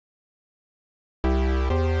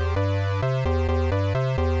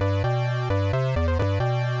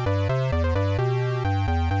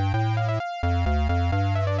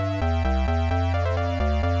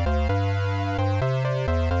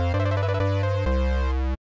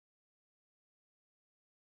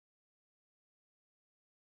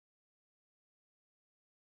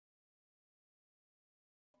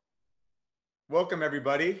Welcome,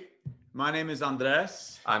 everybody. My name is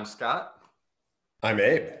Andres. I'm Scott. I'm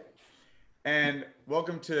Abe. And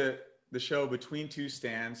welcome to the show Between Two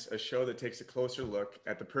Stands, a show that takes a closer look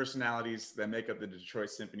at the personalities that make up the Detroit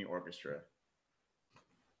Symphony Orchestra.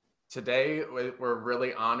 Today, we're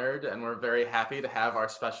really honored and we're very happy to have our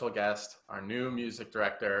special guest, our new music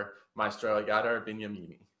director, Maestro Jader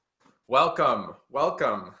Bignamini. Welcome,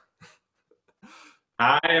 welcome.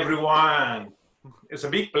 Hi, everyone. It's a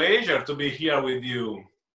big pleasure to be here with you.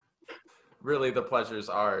 Really, the pleasure's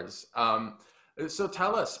ours. So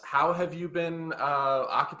tell us, how have you been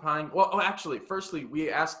occupying? Well, actually, firstly, we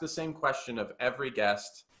ask the same question of every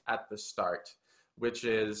guest at the start, which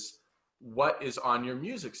is, what is on your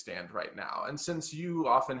music stand right now? And since you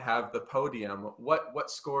often have the podium, what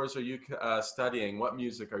scores are you studying? What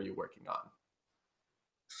music are you working on?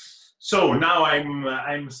 So now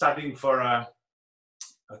I'm studying for a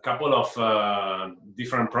couple of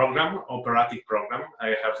different operatic program.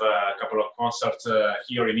 I have a couple of concerts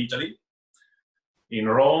here in Italy. In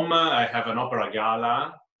Rome, I have an opera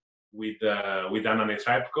gala with Anna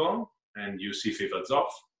Netrebko and UC Fivelzov.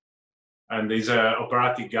 And there's an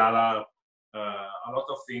operatic gala, a lot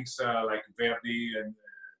of things like Verdi and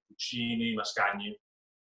Puccini, Mascagni.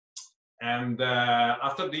 And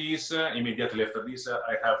after this, immediately after this,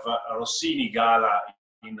 I have a Rossini gala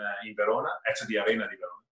in Verona, at the Arena di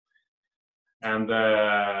Verona. And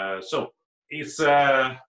so it's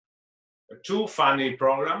two funny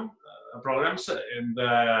programs, and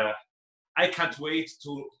I can't wait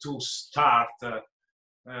to start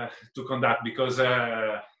to conduct, because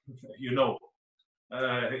you know,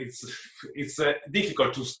 it's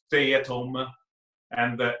difficult to stay at home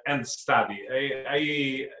and study.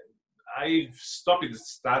 I stopped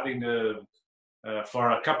studying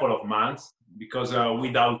for a couple of months because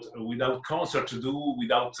without concert to do,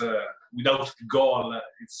 without goal,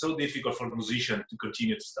 it's so difficult for a musician to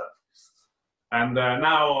continue to study. And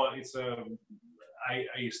now it's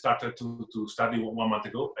I started to study 1 month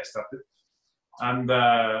ago. And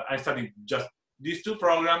I studied just these two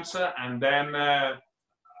programs, and then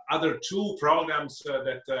other two programs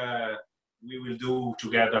that we will do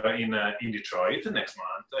together in Detroit next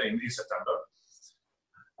month in September.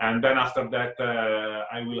 And then after that,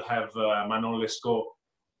 I will have Manon Lescaut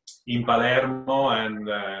in Palermo, and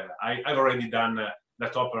I've already done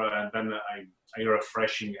that opera, and then I'm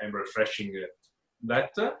refreshing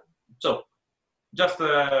that. So just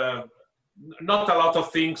not a lot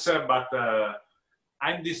of things, but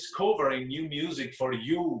I'm discovering new music for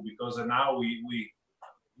you, because now we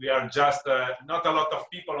are just not a lot of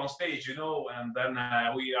people on stage, you know, and then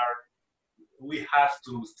we have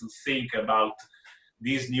to think about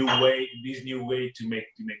this new way to make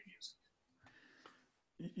music.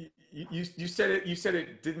 You said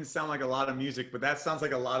it didn't sound like a lot of music, but that sounds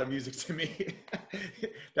like a lot of music to me.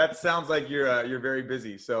 That sounds like you're very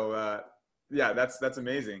busy. So yeah, that's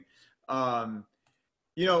amazing.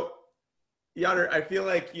 You know, Jader, I feel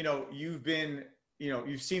like, you know, you've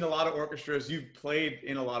seen a lot of orchestras, you've played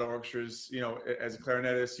in a lot of orchestras, you know, as a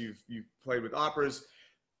clarinetist, you've played with operas.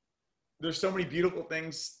 There's so many beautiful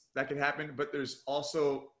things that can happen, but there's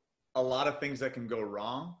also a lot of things that can go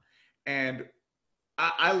wrong. And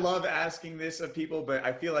I love asking this of people, but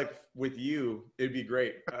I feel like with you, it'd be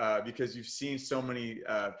great because you've seen so many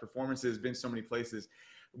performances, been so many places.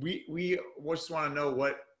 We just want to know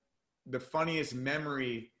what the funniest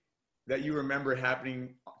memory that you remember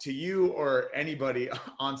happening to you or anybody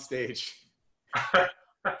on stage.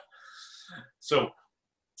 So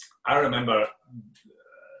I remember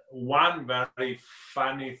one very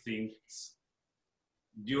funny thing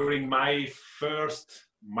during my first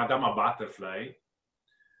Madama Butterfly.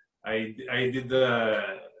 I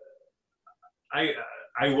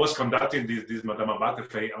was conducting this Madama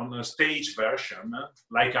Butterfly on a stage version,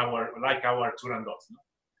 like our Turandot, no?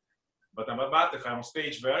 Madama Butterfly on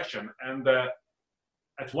stage version, and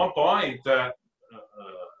at one point the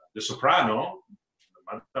soprano,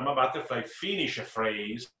 Madama Butterfly, finished a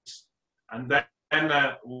phrase, and then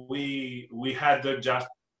we had just,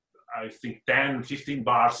 I think, 10-15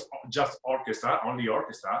 bars, just orchestra, only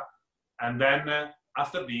orchestra, and then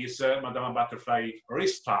after this, Madama Butterfly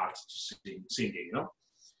restarts singing, you know.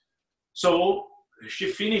 So she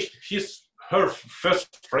finished her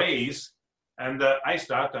first phrase, and I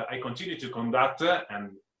continue to conduct,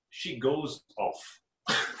 and she goes off.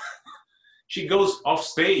 She goes off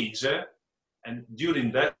stage, and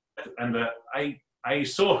during that, and I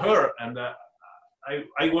saw her, and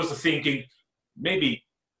I was thinking, maybe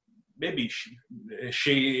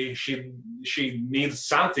she needs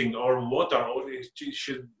something, or water, or she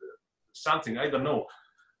should something, I don't know.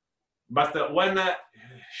 But when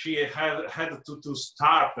she had to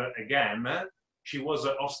start again, she was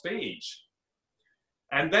off stage.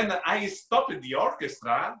 And then I stopped the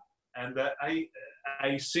orchestra, and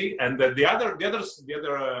I see, and the other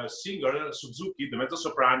singer, Suzuki, the mezzo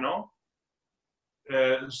soprano,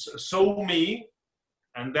 saw me,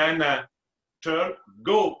 and then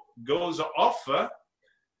goes off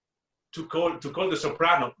to call the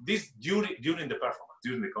soprano. This during the performance,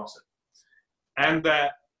 during the concert, and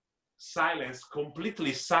silence,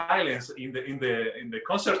 completely silence in the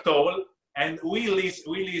concert hall, and we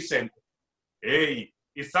listen. Hey,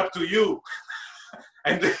 it's up to you.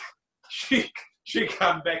 And she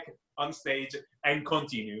come back on stage and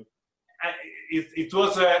continue. It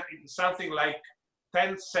was something like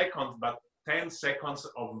 10 seconds, but 10 seconds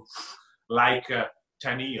of like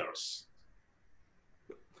 10 years.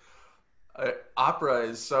 Opera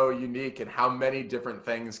is so unique, and how many different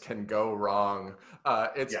things can go wrong.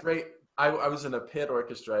 It's great. I was in a pit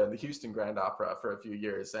orchestra in the Houston Grand Opera for a few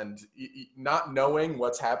years, and not knowing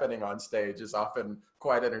what's happening on stage is often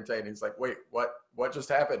quite entertaining. It's like, wait, what just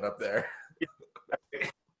happened up there?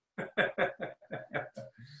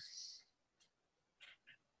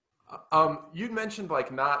 You mentioned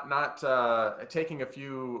like not taking a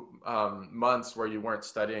few months where you weren't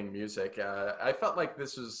studying music. I felt like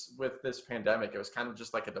this was, with this pandemic, it was kind of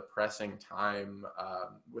just like a depressing time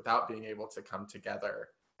without being able to come together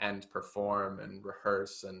and perform and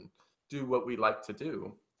rehearse and do what we like to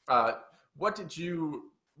do.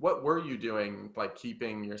 What were you doing, like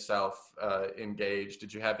keeping yourself engaged?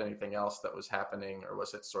 Did you have anything else that was happening, or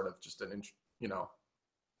was it sort of just an,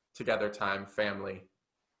 together time, family?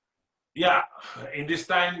 Yeah, in these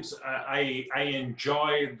times, I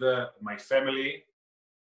enjoyed my family.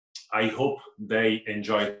 I hope they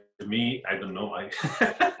enjoyed me. I don't know.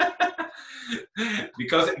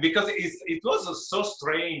 because it was so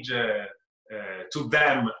strange to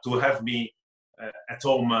them to have me at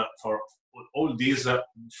home for all these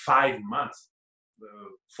 5 months,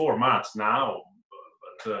 4 months now.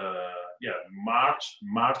 But March,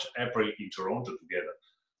 April in Toronto together.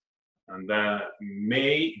 And then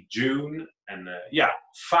May, June, and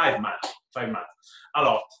 5 months. A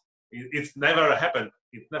lot. It's never happened.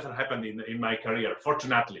 It never happened in my career,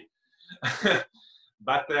 fortunately.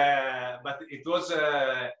 but it was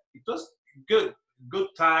good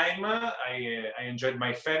time. I enjoyed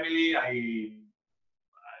my family. I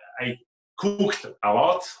cooked a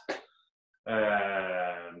lot.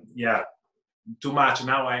 Too much.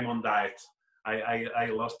 Now I'm on diet. I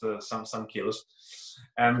lost some kilos,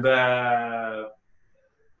 and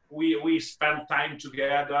we spent time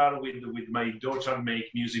together with my daughter,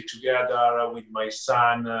 make music together with my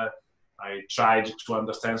son. I tried to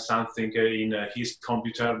understand something in his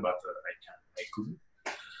computer, but I couldn't.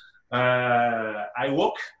 I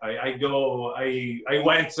walk. I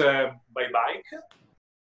went by bike.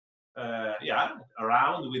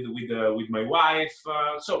 Around with my wife.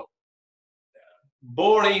 So.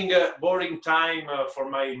 Boring time for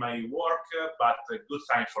my work, but a good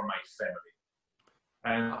time for my family.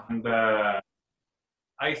 And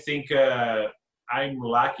I think I'm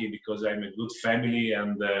lucky because I'm a good family,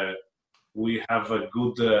 and we have a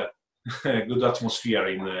good good atmosphere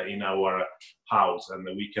in our house, and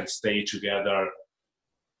we can stay together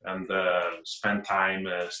and spend time,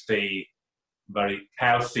 stay very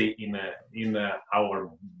healthy in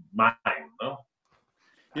our mind. No?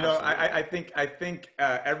 I think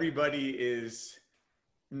everybody is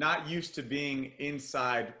not used to being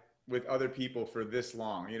inside with other people for this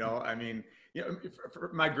long. I mean,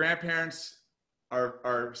 my grandparents have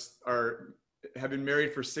been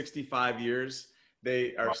married for 65 years.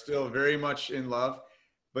 They are still very much in love,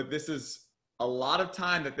 but this is a lot of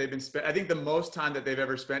time that they've been spent. I think the most time that they've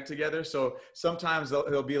ever spent together. So sometimes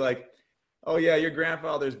they'll be like, "Oh yeah, your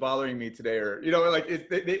grandfather's bothering me today," or like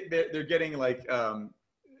they're getting like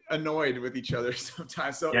annoyed with each other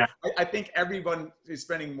sometimes. So yeah. I think everyone is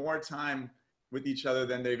spending more time with each other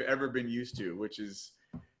than they've ever been used to, which is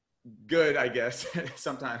good, I guess,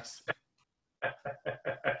 sometimes.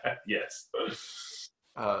 Yes.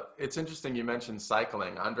 It's interesting you mentioned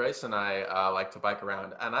cycling. Andres and I like to bike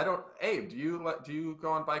around, and Abe, do you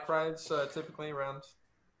go on bike rides typically around?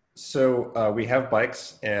 So we have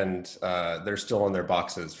bikes, and they're still in their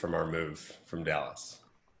boxes from our move from Dallas.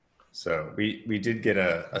 So we did get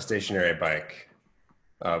a stationary bike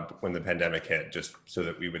when the pandemic hit, just so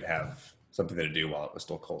that we would have something to do while it was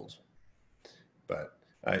still cold. But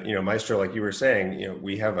Maestro, like you were saying,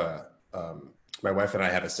 we have my wife and I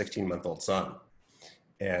have a 16-month-old son,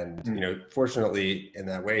 and fortunately in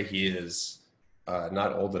that way he is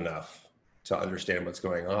not old enough to understand what's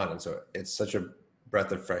going on, and so it's such a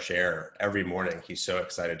breath of fresh air every morning. He's so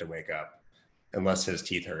excited to wake up, unless his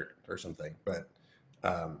teeth hurt or something. But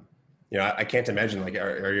you know, I can't imagine, like,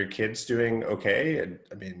 are your kids doing okay? And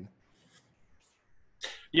I mean,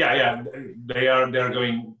 yeah, they're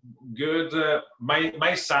going good.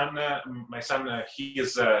 My son, he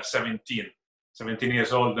is 17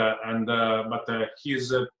 years old, and but he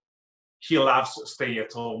loves stay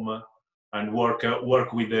at home and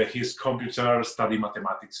work with his computer, study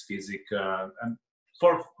mathematics, physics, and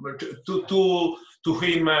for to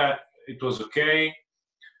him it was okay.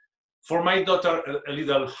 For my daughter, a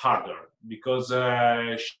little harder, because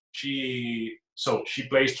she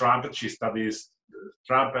plays trumpet, she studies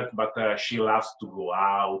trumpet, but she loves to go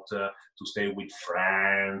out, to stay with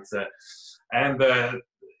friends, and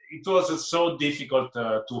it was so difficult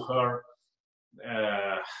to her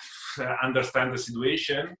understand the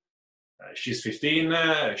situation. She's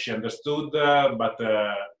 15, she understood, but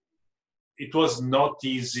it was not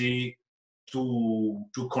easy to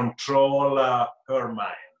control her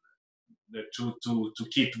mind, to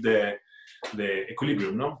keep the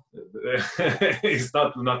equilibrium. No, it's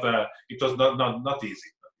not it was not easy.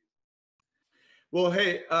 Well,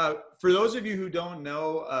 hey, for those of you who don't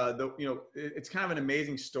know, it's kind of an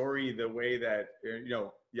amazing story, the way that,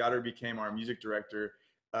 Jader became our music director.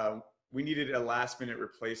 We needed a last-minute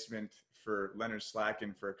replacement for Leonard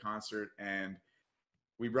Slatkin for a concert, and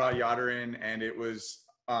we brought Jader in, and it was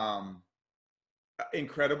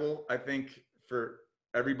incredible, I think, for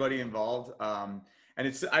everybody involved.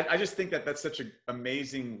 And I just think that that's such an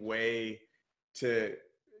amazing way to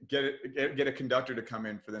get a conductor to come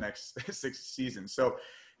in for the next 6 seasons. So,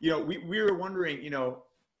 we were wondering,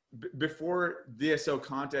 before DSO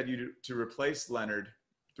contacted you to replace Leonard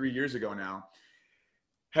 3 years ago now,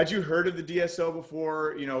 had you heard of the DSO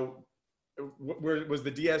before? Was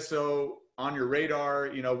the DSO on your radar?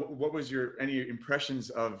 What was any impressions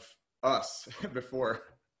of us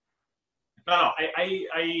before? No,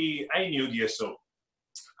 I knew DSO.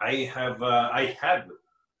 I had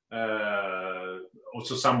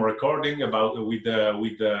also some recording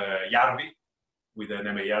with Järvi, with the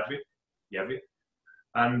name Järvi,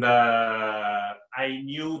 and I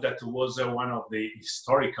knew that was one of the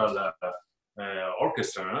historical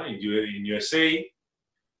orchestra in USA,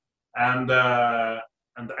 and I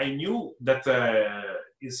knew that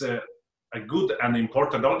is a good and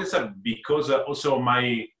important orchestra, because also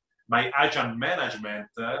my agent management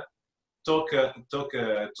talk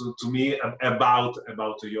to me about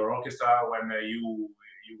your orchestra when you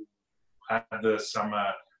had some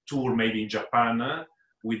tour maybe in Japan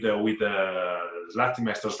with Slatkin,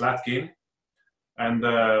 maestro Slatkin, and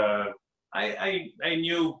I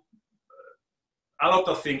knew a lot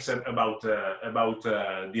of things about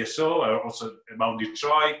DSO, also about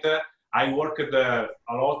Detroit. I worked a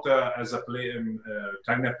lot as a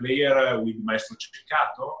clarinet player with Maestro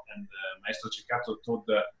Ceccato, and Maestro Ceccato taught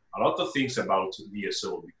a lot of things about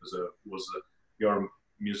DSO, because was your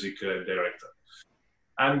music director.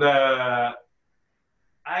 And I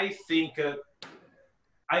think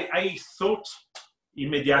I thought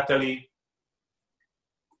immediately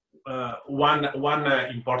one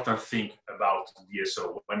important thing about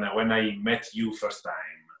DSO when I met you first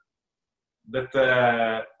time, that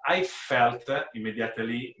I felt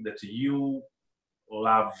immediately that you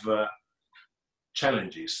love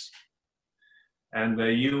challenges, and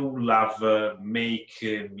you love make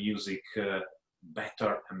music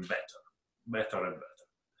better and better.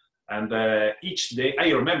 And each day,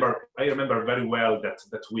 I remember very well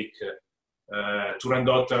that week.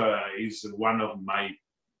 Turandot is one of my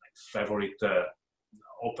favorite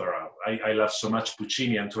opera. I love so much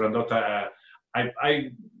Puccini and Turandot.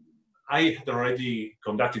 I had already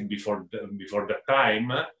conducted before that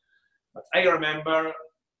time, but I remember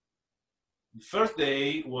the first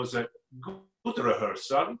day was a good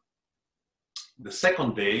rehearsal. The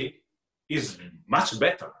second day is much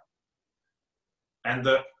better, and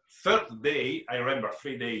the third day, I remember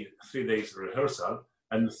 3 days rehearsal,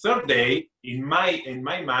 and the third day in my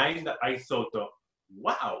mind I thought,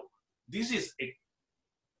 wow, this is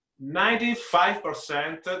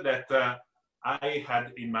 95% that I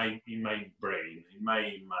had in my brain, in my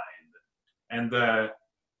mind, and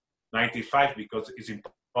 95 because it's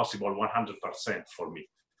impossible 100% for me.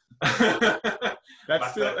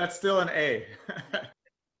 That's still an A.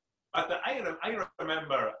 But I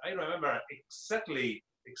remember exactly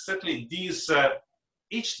this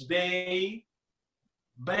each day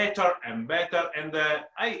better and better, and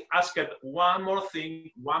I asked one more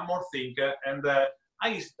thing, and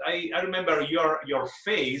I remember your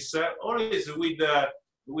face always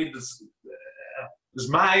with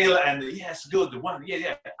smile, and yes, good one,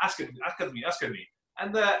 yeah, ask me,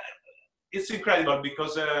 and it's incredible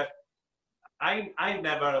because I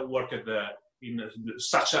never worked in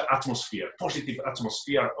such an atmosphere, positive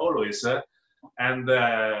atmosphere always, and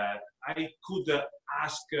I could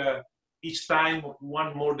ask each time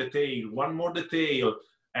one more detail,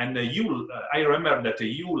 and I remember that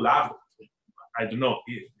you loved. I don't know.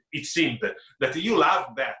 It seemed that you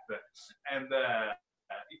loved that, and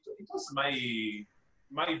it was my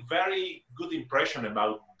very good impression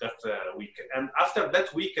about that week. And after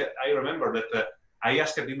that week, I remember that I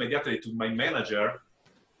asked immediately to my manager,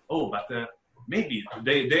 "Oh, but maybe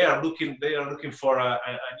they are looking for a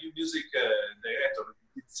new music director.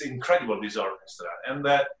 It's incredible, this orchestra." And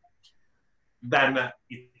then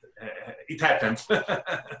it happened.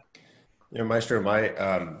 Maestro,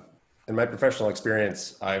 in my professional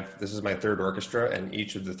experience, this is my third orchestra, and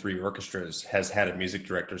each of the three orchestras has had a music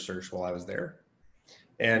director search while I was there.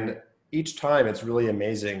 And each time it's really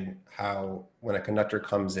amazing how when a conductor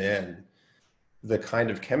comes in, the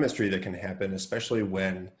kind of chemistry that can happen, especially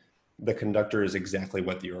when the conductor is exactly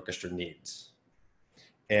what the orchestra needs.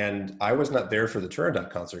 And I was not there for the Turandot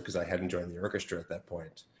concert because I hadn't joined the orchestra at that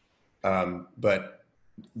point. But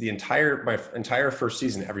my entire first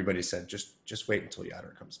season, everybody said, just wait until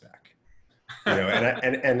Jader comes back.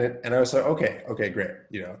 And I was like, okay, great.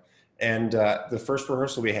 And the first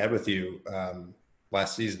rehearsal we had with you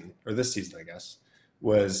last season, or this season, I guess,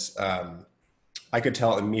 was I could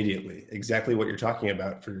tell immediately exactly what you're talking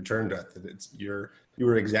about for your Turandot, that you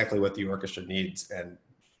were exactly what the orchestra needs, and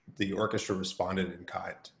the orchestra responded in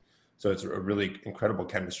kind. So it's a really incredible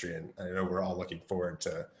chemistry, and I know we're all looking forward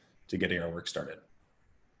to getting our work started.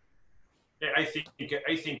 Yeah, I think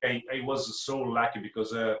I was so lucky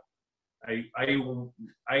because I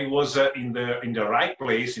was in the right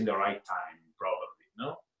place in the right time,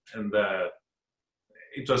 probably, and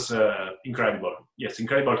it was incredible. Yes,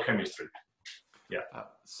 incredible chemistry. Yeah.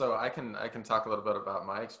 So I can talk a little bit about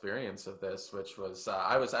my experience of this, which was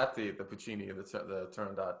I was at the Puccini, the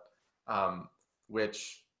Turandot,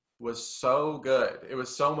 which was so good. It was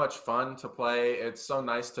so much fun to play. It's so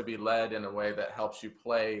nice to be led in a way that helps you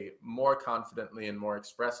play more confidently and more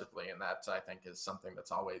expressively, and that I think is something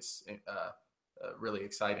that's always really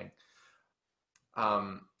exciting.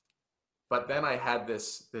 But then I had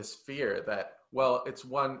this fear that, well, it's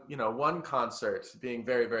one concert being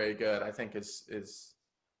very, very good, I think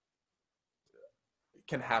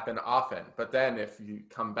can happen often. But then if you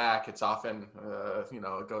come back, it's often,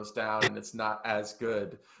 it goes down and it's not as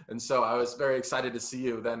good. And so I was very excited to see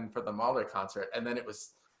you then for the Mahler concert. And then it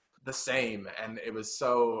was the same. And it was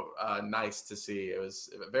so nice to see. It was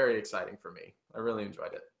very exciting for me. I really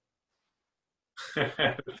enjoyed it.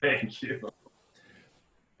 Thank you.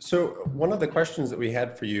 So one of the questions that we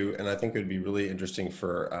had for you, and I think it would be really interesting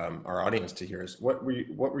for our audience to hear, is what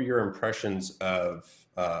were your impressions of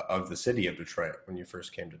the city of Detroit when you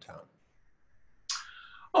first came to town?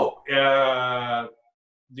 Oh,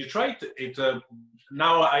 Detroit!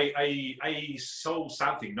 Now I saw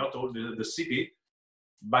something, not all the city,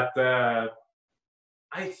 but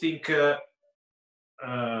I think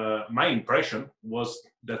my impression was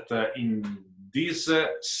that in this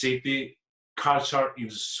city, culture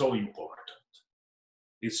is so important.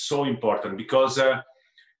 It's so important because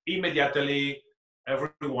immediately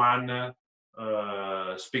everyone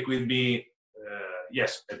speak with me,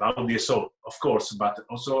 yes, about DSO, of course, but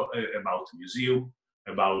also about museum,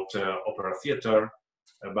 about opera theater,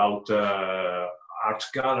 about art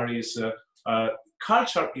galleries.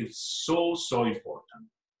 Culture is so important,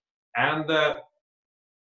 and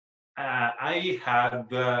I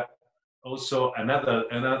had also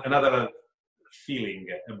another feeling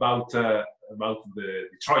about the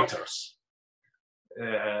Detroiters.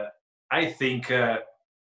 I think that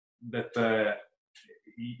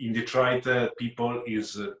in Detroit people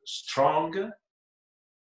is strong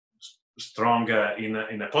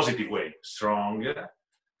in a positive way, strong,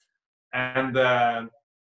 and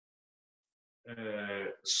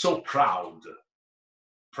so proud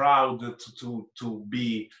to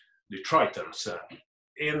be Detroiters.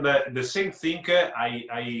 And the same thing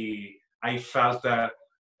I felt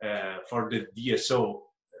for the DSO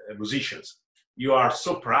musicians. You are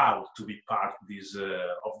so proud to be part of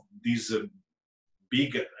this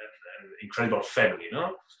big and incredible family,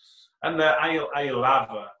 And I love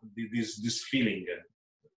this feeling.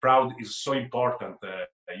 Proud is so important.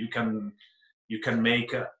 You can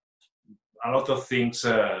make a lot of things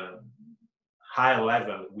high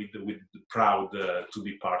level with proud to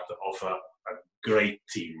be part of a great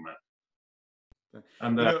team.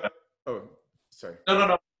 And oh, sorry.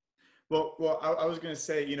 No. Well, I was going to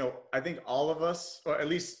say, I think all of us, or at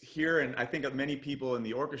least here, and I think of many people in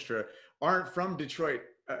the orchestra, aren't from Detroit,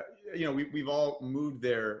 you know, we've all moved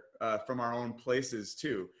there from our own places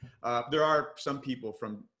too. There are some people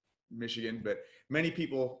from Michigan, but many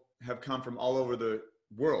people have come from all over the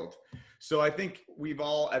world. So I think we've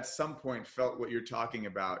all at some point felt what you're talking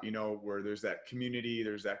about, you know, where there's that community,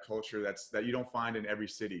 there's that culture that you don't find in every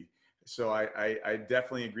city. So I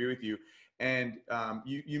definitely agree with you. And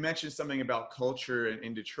you mentioned something about culture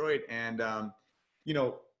in Detroit, and you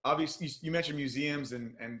know, obviously you mentioned museums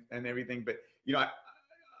and everything, but you know,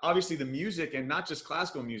 obviously the music, and not just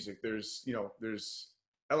classical music. There's, you know, there's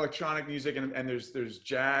electronic music, and there's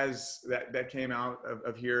jazz that came out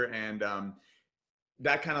of here, and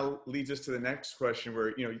that kind of leads us to the next question,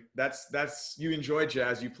 where, you know, that's you enjoy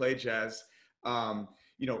jazz, you play jazz.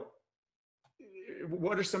 You know,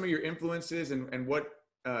 what are some of your influences, and what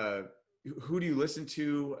who do you listen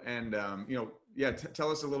to, and you know, yeah,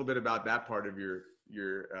 tell us a little bit about that part of your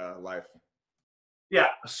life. Yeah,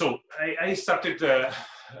 so I started.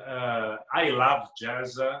 I love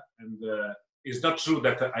jazz, and it's not true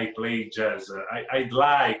that I play jazz. I'd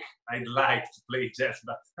like to play jazz,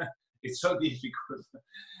 but it's so difficult.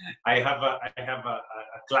 I have a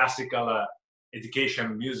classical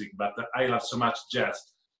education music, but I love so much jazz.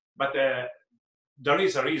 But there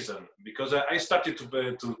is a reason, because I started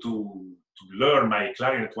to learn my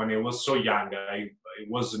clarinet when I was so young. I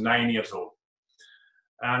was 9 years old.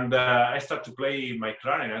 And I started to play my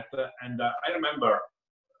clarinet, and I remember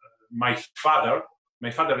my father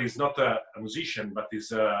is not a musician, but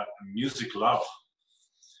is a music lover.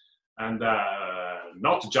 And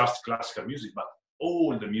not just classical music, but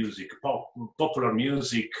all the music, popular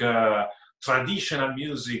music, traditional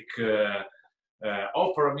music,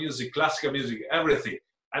 opera music, classical music, everything.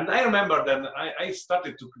 And I remember then I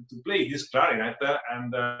started to play this clarinet,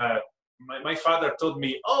 and my father told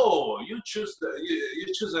me, "Oh, you choose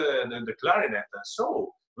the clarinet,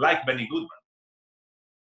 so like Benny Goodman."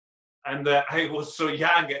 And I was so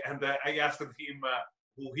young, and I asked him,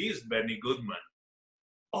 "Who is Benny Goodman?"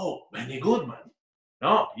 "Oh, Benny Goodman.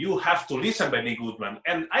 No, you have to listen Benny Goodman."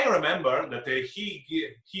 And I remember that he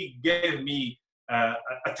gave me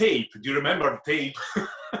a tape. Do you remember the tape?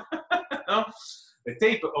 No? The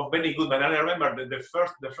tape of Benny Goodman. And I remember that the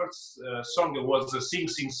first song was "Sing,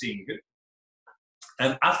 Sing, Sing."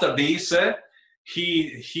 And after this,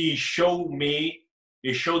 he showed me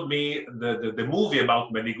the movie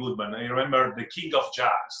about Benny Goodman. I remember The King of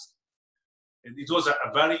Jazz. It was a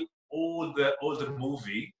very old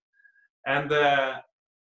movie. And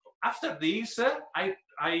after this,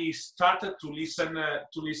 I started to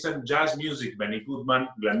listen jazz music. Benny Goodman,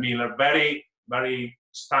 Glenn Miller, very very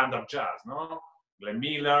standard jazz, no? Glenn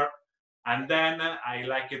Miller, and then I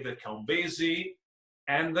liked the Count Basie.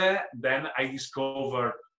 And then I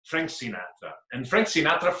discovered Frank Sinatra. And Frank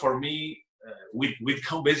Sinatra, for me, with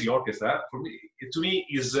Count Basie Orchestra, to me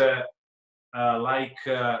is like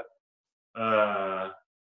a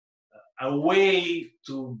way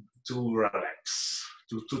to relax,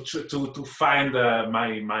 to find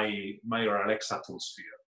my relaxed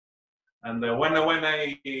atmosphere. And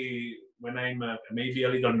when I'm maybe a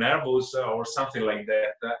little nervous or something like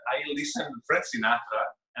that, I listen to Frank Sinatra,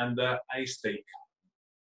 and I stay calm.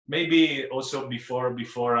 Maybe also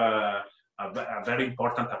before a very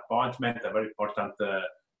important appointment, a very important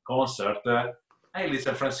concert, I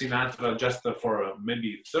listen to Frank Sinatra just for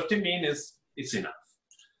maybe 30 minutes. It's enough.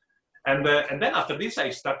 And then after this, I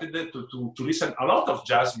started to listen a lot of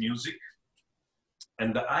jazz music,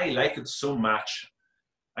 and I like it so much.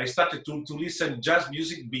 I started to listen jazz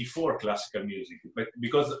music before classical music, but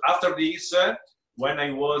because after this, when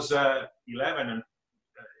I was 11 and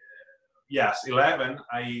 11.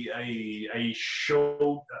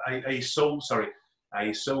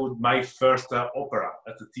 I saw my first opera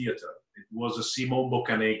at the theater. It was Simon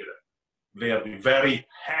Boccanegra, very very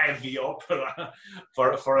heavy opera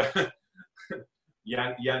for a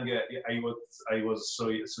young. I was so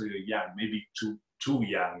young, maybe too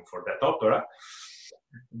young for that opera.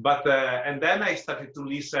 But and then I started to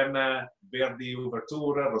listen Verdi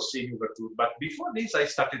Overture, Rossini Overture. But before this, I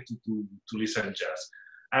started to listen jazz.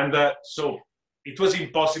 And so it was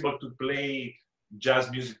impossible to play jazz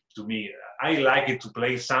music to me. I like it to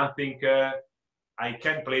play something. I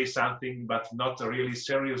can play something, but not really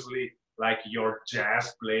seriously like your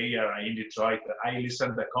jazz player in Detroit. I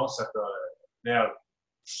listened to the concert there.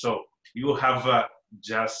 So you have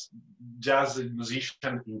jazz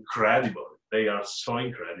musicians incredible. They are so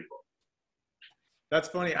incredible. That's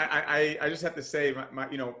funny. I just have to say,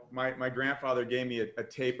 my grandfather gave me a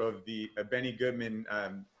tape of the Benny Goodman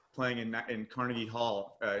playing in Carnegie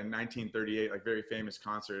Hall in 1938, like very famous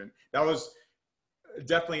concert, and that was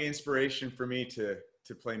definitely inspiration for me to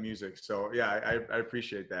to play music. So yeah, I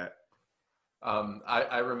appreciate that.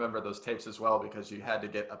 I remember those tapes as well, because you had to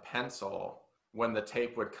get a pencil when the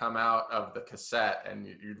tape would come out of the cassette, and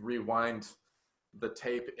you'd rewind the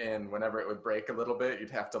tape in whenever it would break a little bit.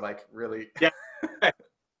 You'd have to like really. Yeah,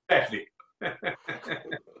 exactly.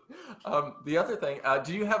 The other thing,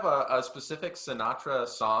 do you have a specific Sinatra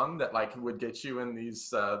song that like would get you in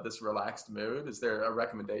this relaxed mood? Is there a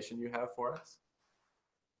recommendation you have for us?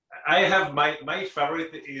 I have my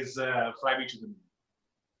favorite is Fly Me to the Moon.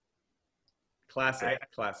 Classic,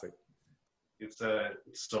 classic. It's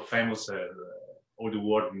so famous. All the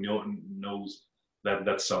world knows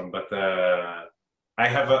that song. But I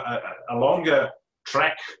have a longer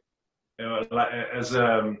track. As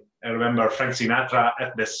I remember Frank Sinatra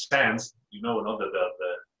at the Sands. You know, not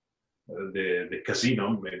the casino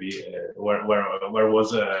maybe where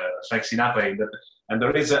was Frank Sinatra in that. And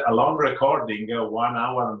there is a long recording, 1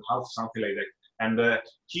 hour and a half, something like that. And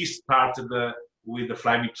he started with the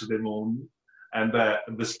Fly Me to the Moon. And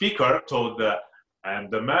the speaker told, and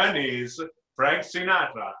the man is Frank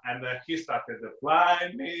Sinatra. And he started to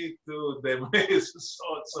fly me to the moon. It's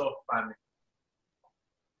so funny.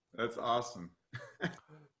 That's awesome.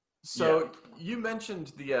 So you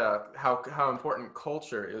mentioned the how important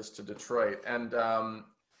culture is to Detroit, and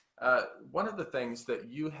one of the things that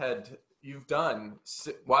you've done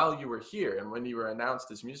while you were here and when you were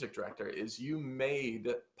announced as music director is you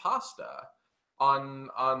made pasta on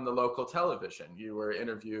the local television. You were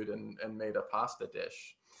interviewed and made a pasta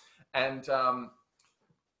dish, and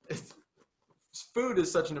food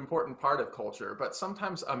is such an important part of culture, but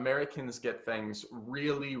sometimes Americans get things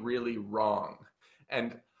really, really wrong.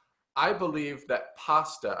 And I believe that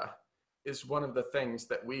pasta is one of the things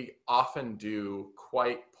that we often do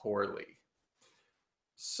quite poorly.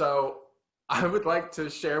 So I would like to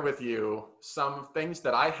share with you some things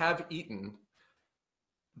that I have eaten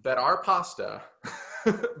that are pasta,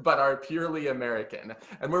 but are purely American.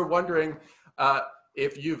 And we're wondering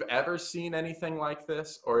if you've ever seen anything like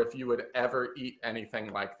this, or if you would ever eat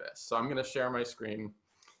anything like this. So I'm going to share my screen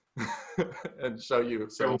and show you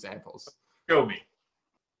some examples. Show me.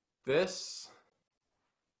 This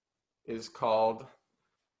is called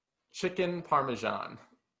chicken parmesan.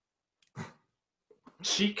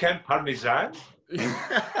 Chicken parmesan?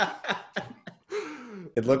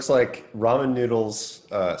 It looks like ramen noodles,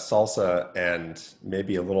 salsa, and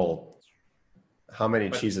maybe a little, how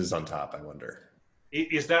many cheeses on top, I wonder.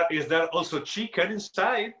 Is there also chicken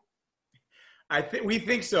inside? We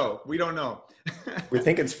think so. We don't know. We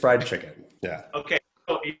think it's fried chicken. Yeah. Okay.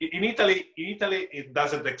 So in Italy, it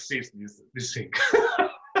doesn't exist, this thing.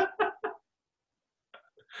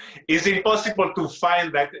 It's impossible to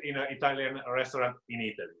find that in an Italian restaurant in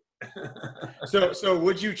Italy. So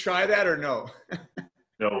would you try that or no?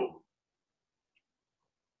 No.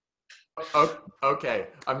 Okay,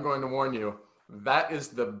 I'm going to warn you. That is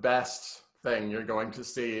the best thing you're going to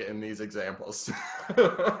see in these examples.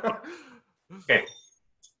 Okay,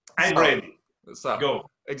 I'm ready. So, go.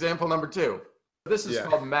 Example number 2. This is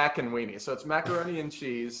called mac and weenie. So it's macaroni and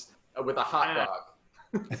cheese with a hot dog.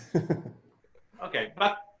 Okay,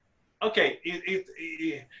 but okay,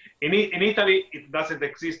 in Italy it doesn't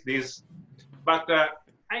exist this, but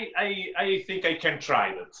I think I can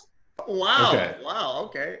try it. Wow! Okay. Wow!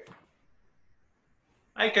 Okay.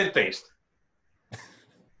 I can taste.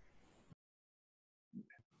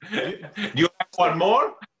 Do you have one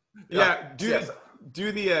more? Yeah.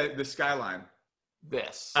 Do the skyline.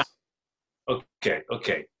 This.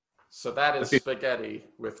 Okay. So that is spaghetti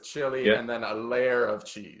with chili and then a layer of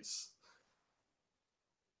cheese.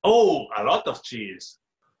 Oh, a lot of cheese.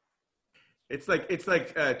 It's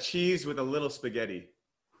like cheese with a little spaghetti.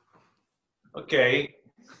 Okay,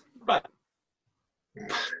 but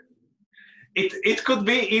it could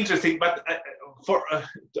be interesting, but for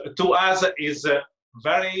to us is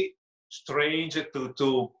very strange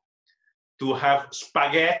to have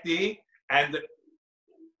spaghetti and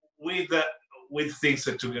with things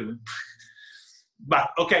together.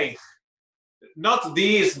 But okay, not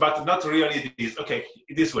this, but not really this. Okay,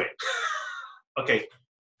 this way. Okay,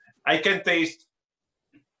 I can taste.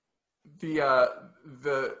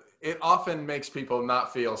 It often makes people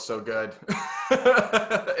not feel so good.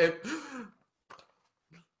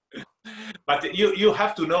 But you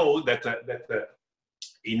have to know that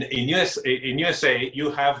in USA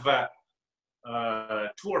you have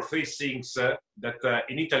 2 or 3 things that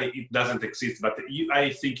in Italy it doesn't exist. But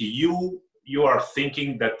I think you are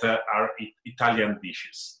thinking that are Italian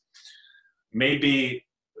dishes. Maybe,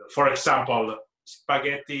 for example,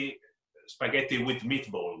 spaghetti with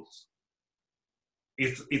meatballs.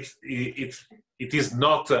 It is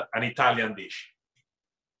not an Italian dish.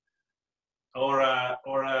 or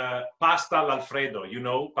pasta all'Alfredo. You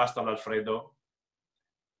know, pasta all'Alfredo.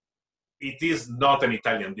 It is not an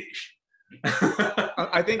Italian dish.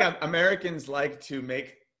 I think Americans like to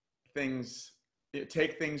make things,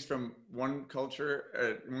 take things from one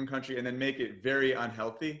culture, one country, and then make it very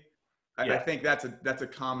unhealthy. Yeah. I think that's a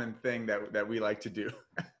common thing that we like to do.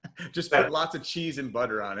 Just put lots of cheese and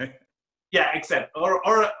butter on it. Yeah, except or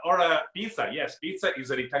a pizza. Yes, pizza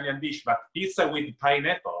is an Italian dish, but pizza with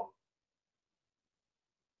pineapple.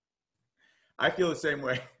 I feel the same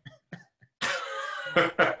way.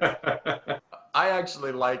 I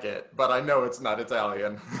actually like it, but I know it's not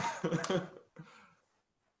Italian.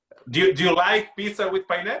 Do you like pizza with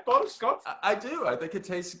pineapple, Scott? I do. I think it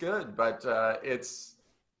tastes good, but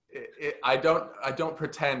I don't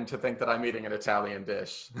pretend to think that I'm eating an Italian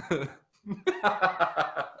dish.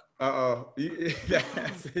 Uh-oh.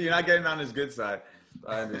 You're not getting on his good side.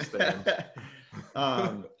 I understand.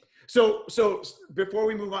 So before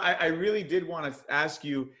we move on, I really did want to ask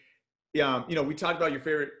you, we talked about your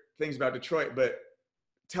favorite things about Detroit, but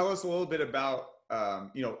tell us a little bit about,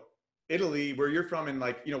 Italy, where you're from, and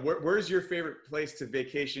where's your favorite place to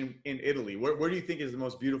vacation in Italy? Where do you think is the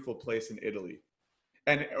most beautiful place in Italy,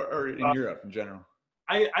 or in Europe in general?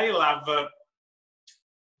 I love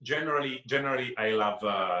generally I love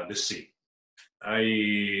the sea.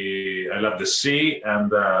 I love the sea,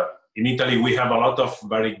 and in Italy we have a lot of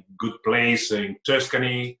very good places in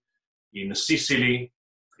Tuscany, in Sicily,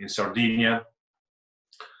 in Sardinia,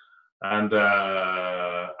 and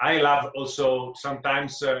I love also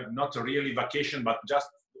sometimes not really vacation, but just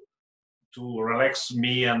to relax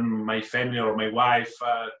me and my family or my wife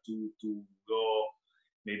to go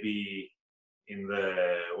maybe in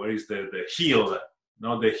where is the hill,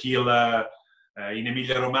 no, the hill in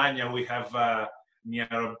Emilia Romagna we have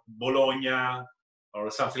near Bologna or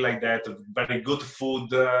something like that. Very good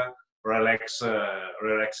food,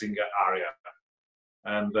 relaxing area,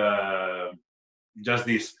 and just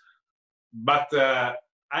this. But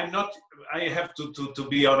I'm not. I have to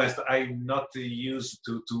be honest. I'm not used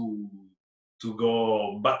to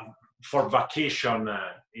go, but for vacation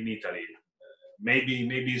in Italy.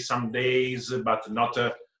 Maybe some days, but not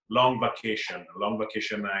a long vacation. Long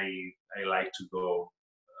vacation, I like to go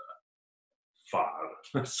far,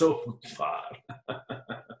 so far.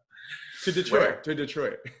 To Detroit. To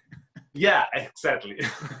Detroit. Yeah, exactly.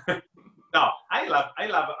 No, I love a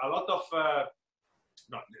lot of.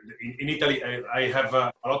 No, in Italy, I have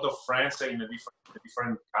a lot of friends in a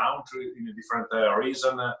different country, in a different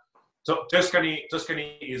region. So Tuscany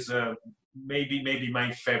is maybe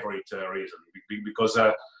my favorite region because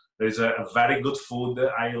there's a very good food.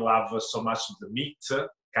 I love so much the meat,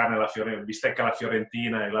 carne alla fiorentina, bistecca alla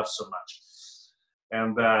fiorentina. I love so much.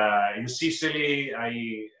 And in Sicily,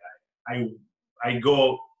 I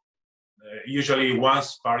go usually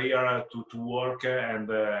once per year to work, and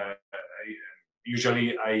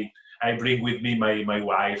usually I bring with me my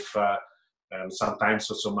wife, and sometimes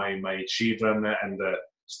also my children, and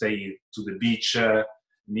stay to the beach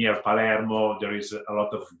near Palermo. There is a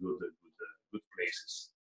lot of good places.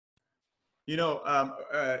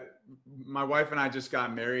 My wife and I just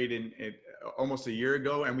got married in almost a year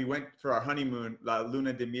ago, and we went for our honeymoon, La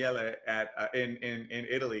Luna di Miele, in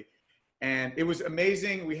Italy, and it was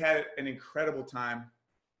amazing. We had an incredible time,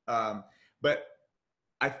 and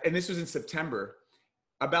this was in September.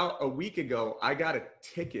 About a week ago, I got a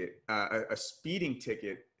ticket, a speeding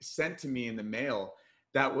ticket sent to me in the mail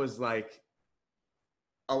that was like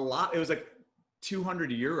a lot. It was like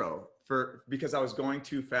 €200 because I was going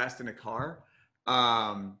too fast in a car.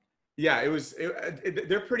 Yeah, it's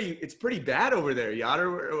pretty bad over there.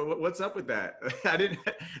 Jader, what's up with that?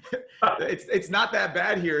 It's not that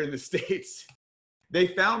bad here in the States. They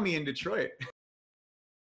found me in Detroit.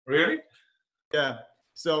 Really? Yeah.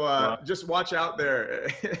 So just watch out there.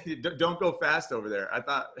 Don't go fast over there. I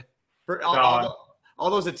thought all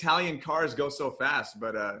those Italian cars go so fast,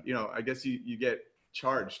 but I guess you get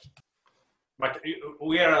charged. But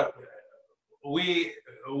we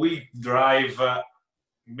drive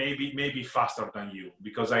maybe faster than you,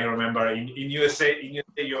 because I remember in USA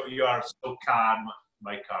you are so calm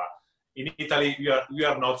by car. In Italy we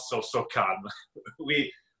are not so calm.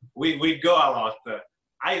 we go a lot.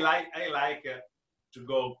 I like to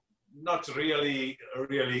go not really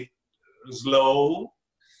slow,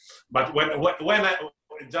 but when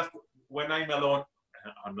I'm alone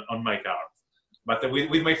on my car. But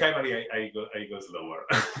with my family, I go slower.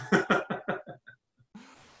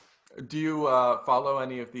 Do you follow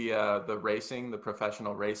any of the racing, the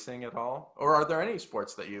professional racing at all, or are there any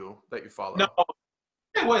sports that you follow? No,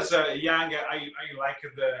 I was young. I liked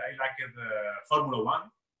the Formula One.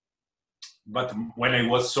 but when I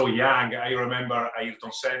was so young, I remember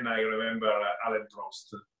Ayrton Senna, I remember Alan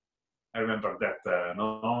Prost. I remember that,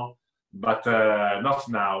 no, but not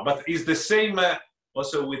now. But it's the same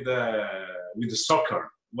also with the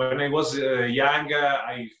soccer. When I was young,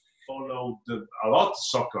 I followed a lot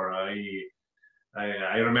soccer.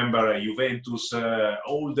 I remember Juventus,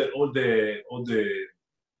 all the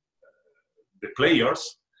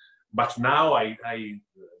players, but now I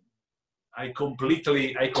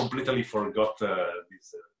completely forgot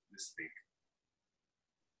this thing.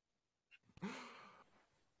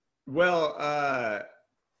 Well,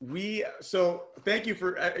 so thank you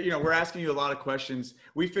for, we're asking you a lot of questions.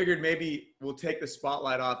 We figured maybe we'll take the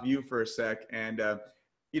spotlight off you for a sec. And,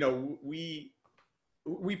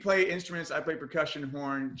 we play instruments. I play percussion,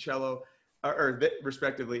 horn, cello,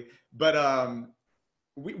 respectively. But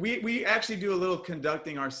we actually do a little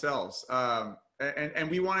conducting ourselves. And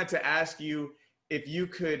we wanted to ask you if you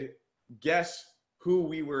could guess who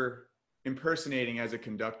we were impersonating as a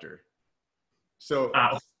conductor. So,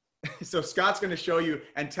 so Scott's going to show you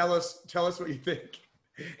and tell us what you think.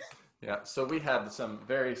 Yeah, so we had some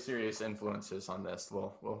very serious influences on this.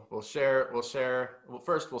 We'll share. Well,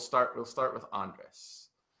 first we'll start with Andres.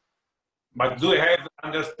 But do I have to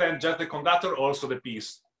understand just the conductor or also the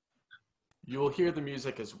piece? You will hear the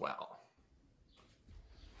music as well.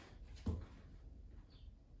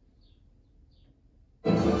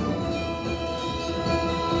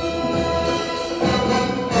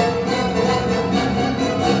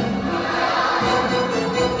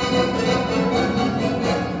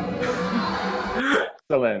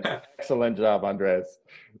 Excellent job, Andres.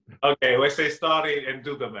 Okay, we say story and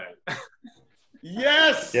do the man.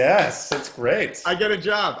 Yes. Yes, that's great. I get a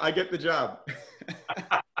job. I get the job.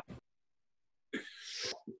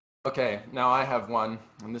 Okay, now I have one,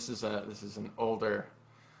 and this is an older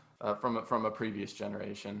from a previous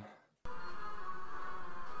generation.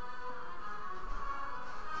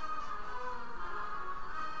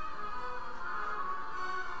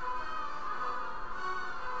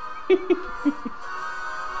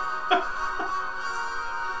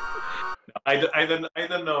 I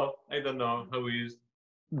don't know who is.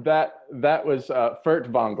 That was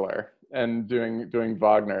Furt Wangler and doing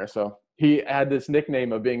Wagner. So he had this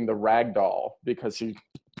nickname of being the rag doll because he.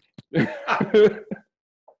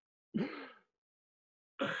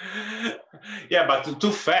 Yeah, but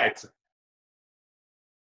too fat.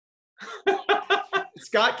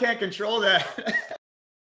 Scott can't control that.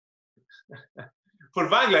 For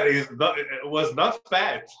Wagner, was not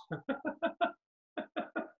fat.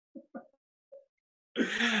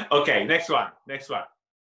 Okay, next one.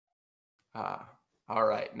 All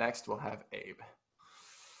right, next we'll have Abe.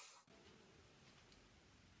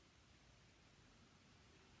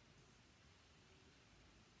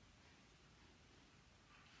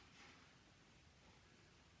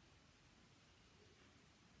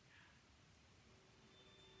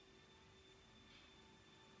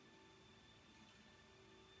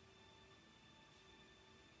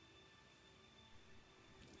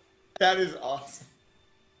 That is awesome.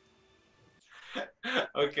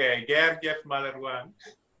 Okay, Gergiev Mahler 1.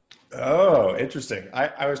 Oh, interesting.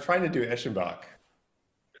 I was trying to do Eschenbach.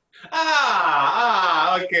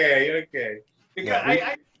 Okay. Because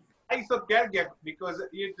Yeah, I thought Gergiev because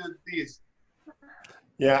you did this.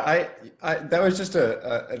 Yeah, that was just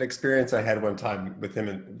an experience I had one time with him,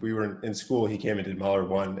 and we were in school. He came and did Mahler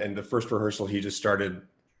 1, and the first rehearsal he just started.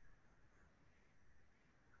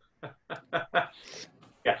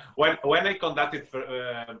 Yeah, when I conducted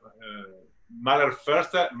Mahler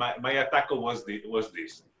first, my attack was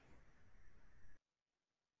this.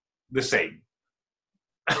 The same.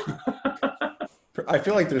 I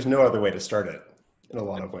feel like there's no other way to start it in a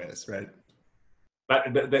lot of ways, right?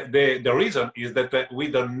 But the reason is that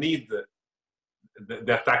we don't need the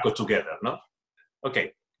attack together, no?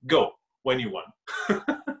 Okay, go when you want.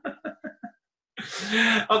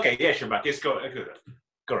 Okay, yeah, Shabak, it's correct.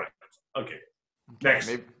 Okay, next.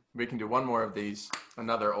 Maybe we can do one more of these.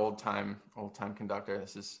 Another old time conductor.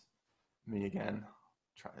 This is me again.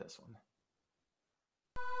 Try this one.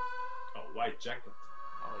 Oh, white jacket.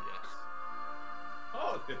 Oh yes.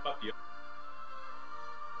 Oh, the papillon.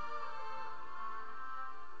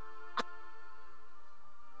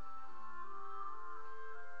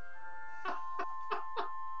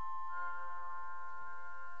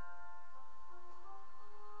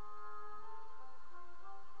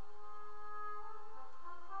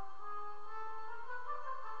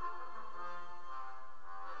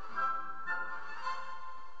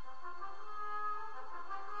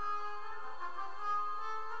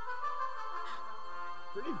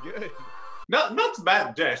 Pretty good. Not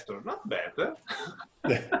bad gesture, not bad. Huh?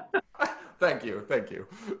 Thank you, thank you.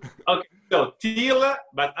 Okay, so Thiel,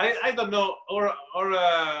 but I don't know, or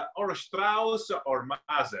Strauss or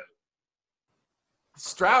Mazel.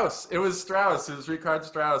 Strauss. It was Strauss. It was Richard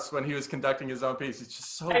Strauss when he was conducting his own piece. It's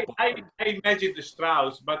just so I boring. imagine the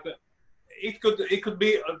Strauss, but it could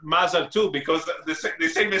be Mazel too, because the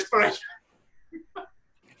same expression.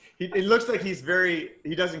 It looks like he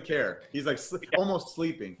doesn't care. He's like almost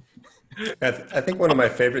sleeping. I think one of my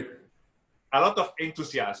favorite. A lot of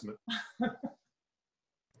enthusiasm.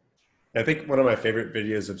 I think one of my favorite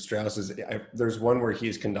videos of Strauss is there's one where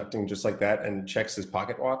he's conducting just like that and checks his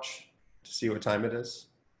pocket watch to see what time it is.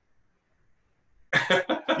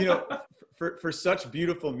 You know, for such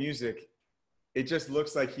beautiful music, it just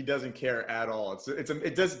looks like he doesn't care at all.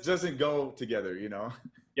 It doesn't go together, you know.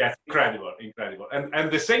 Yes, incredible.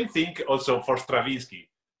 And the same thing also for Stravinsky.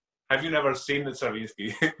 Have you never seen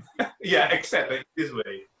Stravinsky? Yeah, exactly this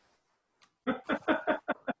way.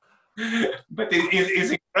 But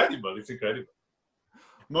it's incredible. It's incredible.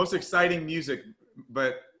 Most exciting music,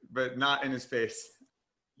 but not in his face.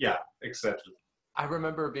 Yeah, exactly. I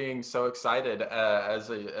remember being so excited as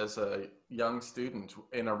a young student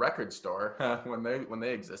in a record store when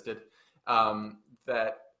they existed,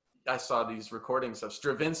 that I saw these recordings of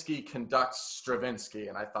Stravinsky conducts Stravinsky,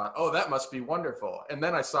 and I thought, oh, that must be wonderful. And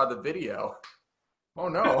then I saw the video. Oh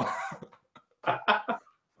no.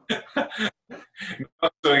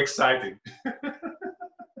 Not so exciting.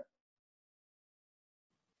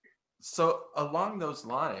 So along those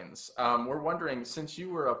lines, we're wondering, since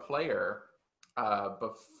you were a player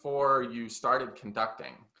before you started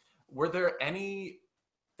conducting, were there any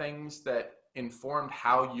things that informed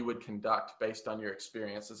how you would conduct based on your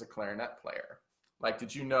experience as a clarinet player? Like,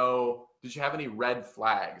 did you have any red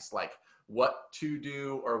flags, like what to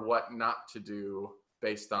do or what not to do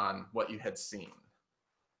based on what you had seen?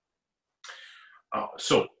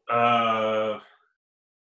 So,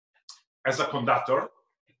 as a conductor,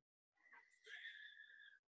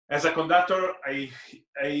 I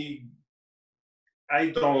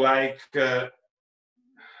don't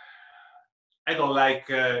like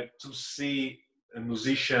to see a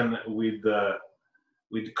musician with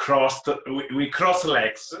crossed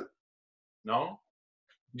legs, no.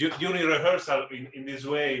 During rehearsal in this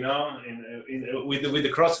way, no, with the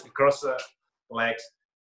cross legs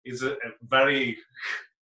is very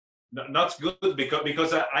not good,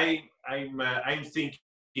 because I'm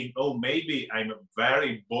thinking, oh, maybe I'm a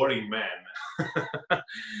very boring man.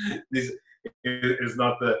 This is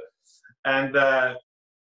not and the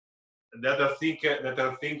other thing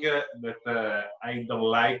that I don't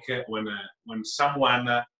like when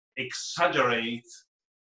someone exaggerates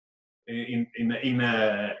in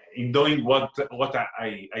doing what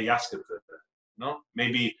I asked. No,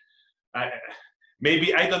 maybe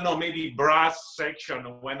I don't know, maybe brass section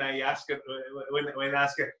when I ask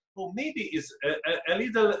oh, maybe it's a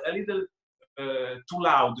little too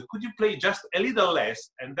loud. Could you play just a little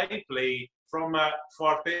less? And they play from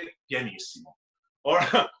forte pianissimo, or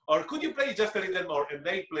could you play just a little more? And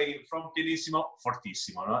they play from pianissimo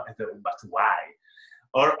fortissimo. No? But why?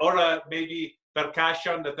 Or maybe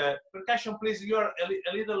percussion. Percussion, please. You are a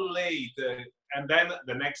little late, and then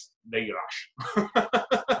the next they rush.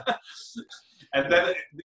 And then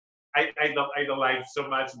I don't like so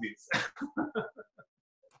much this.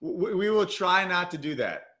 We will try not to do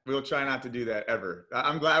that. We will try not to do that ever.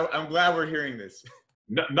 I'm glad we're hearing this.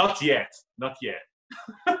 No, not yet.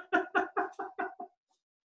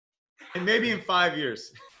 And maybe in 5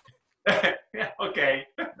 years. Yeah, okay.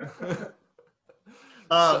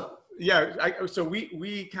 So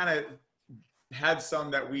we kind of had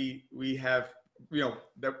some that we have, you know,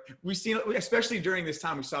 that we've seen, especially during this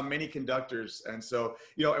time, we saw many conductors. And so,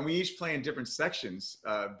 you know, and we each play in different sections,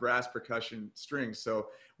 brass, percussion, strings. So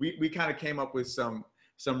we kind of came up with some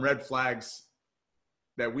red flags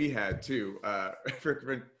that we had too,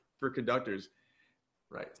 for conductors.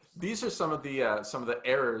 Right. These are some of the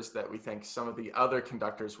errors that we think some of the other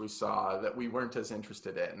conductors we saw that we weren't as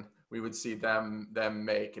interested in. We would see them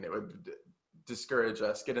make, and it would discourage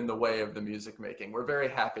us, get in the way of the music making. We're very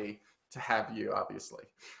happy to have you, obviously.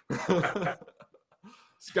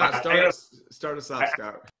 Scott, start us off,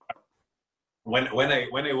 Scott. When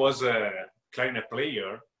I was a clarinet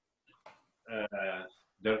player,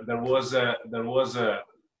 there was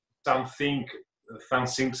some things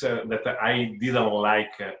that I didn't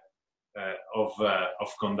like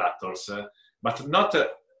of conductors, but not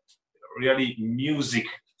really music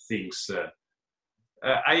things.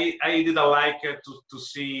 I didn't like to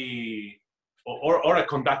see or a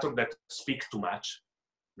conductor that speaks too much.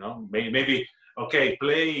 No, maybe okay,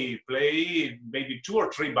 play maybe 2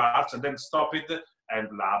 or 3 bars and then stop it and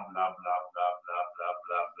blah blah blah blah blah blah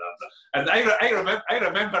blah blah blah. And I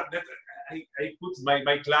remember that I put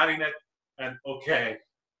my clarinet and okay,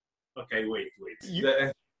 wait.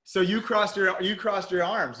 So you crossed your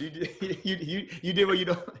arms. You did what you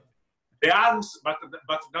don't. The arms, but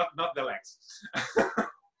not the legs.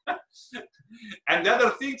 And the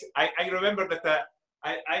other things, I remember that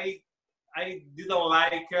I didn't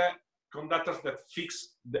like conductors that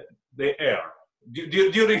fix the air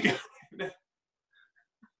during.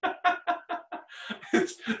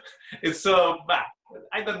 it's so bad.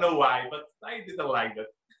 I don't know why, but I didn't like that.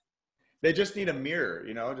 They just need a mirror,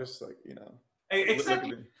 just like,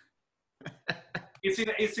 Exactly.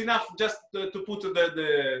 It's enough just to put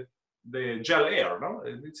the gel air, no?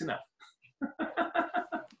 It's enough.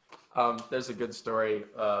 There's a good story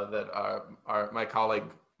that my colleague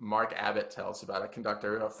Mark Abbott tells about a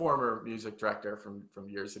conductor, a former music director from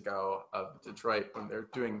years ago of Detroit, when they're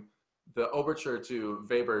doing the overture to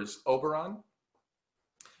Weber's Oberon.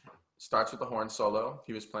 Starts with the horn solo.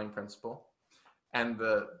 He was playing principal, and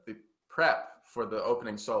the prep for the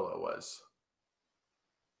opening solo was.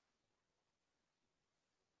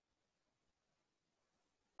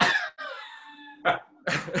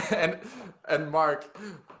 and Mark,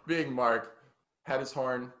 being Mark, had his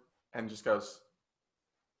horn and just goes,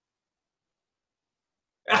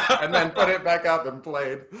 and then put it back up and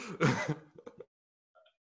played.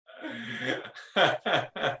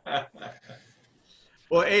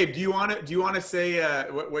 Well, Abe, do you want to say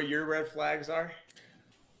what your red flags are?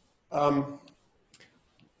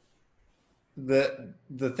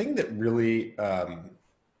 The thing that really,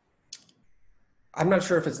 I'm not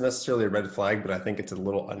sure if it's necessarily a red flag, but I think it's a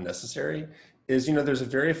little unnecessary, is, there's a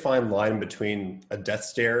very fine line between a death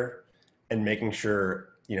stare and making sure,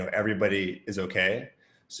 everybody is okay.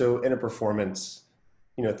 So in a performance,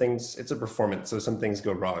 it's a performance, so some things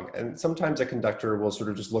go wrong. And sometimes a conductor will sort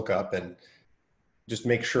of just look up and just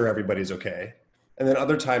make sure everybody's okay. And then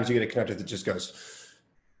other times you get a conductor that just goes,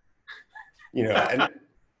 and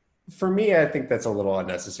for me, I think that's a little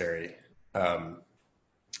unnecessary.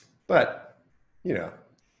 But,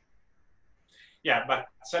 Yeah, but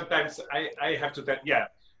sometimes I have to tell,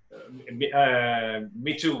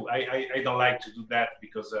 me too. I don't like to do that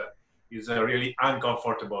because it's really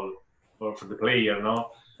uncomfortable for the player,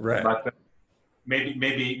 no? Right. But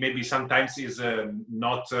maybe sometimes is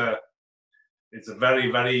not. It's a very,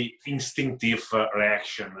 very instinctive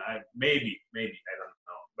reaction. Maybe I don't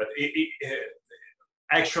know, but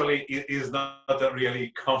actually it is not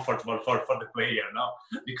really comfortable for the player, no?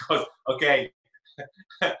 Because okay,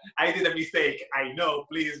 I did a mistake. I know.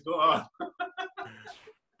 Please go on.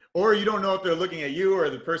 Or you don't know if they're looking at you or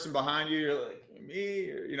the person behind you. You're like, me,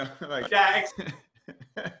 or, like. Yeah.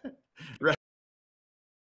 Right.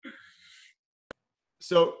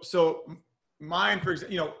 So mine, for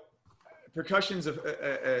example, percussion's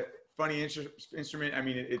a funny instrument. I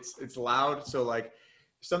mean, it's loud. So like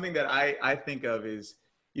something that I think of is,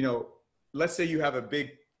 let's say you have a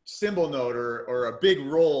big cymbal note or a big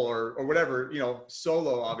roll or whatever,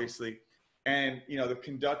 solo, obviously. And, the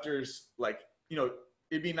conductors, like,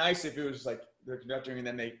 it'd be nice if it was like they're conducting and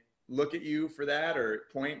then they look at you for that or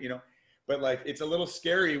point, but like, it's a little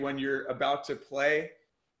scary when you're about to play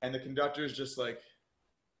and the conductor's just like,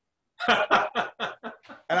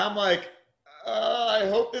 and I'm like, I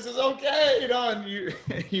hope this is okay, and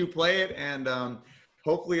you play it and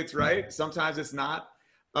hopefully it's right. Sometimes it's not.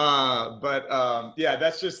 Yeah,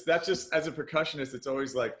 that's just as a percussionist, it's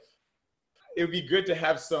always like, it would be good to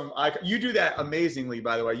have some eye. You do that amazingly,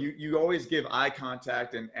 by the way. You always give eye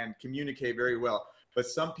contact and communicate very well. But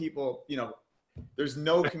some people, there's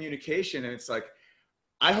no communication, and it's like,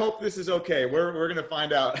 I hope this is okay. We're gonna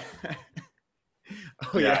find out.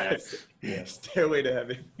 Oh yeah. Stairway to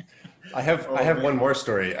Heaven. I have one more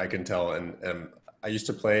story I can tell, and I used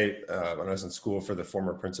to play when I was in school for the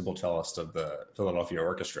former principal cellist of the Philadelphia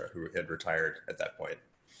Orchestra, who had retired at that point,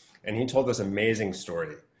 and he told this amazing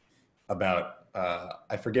story about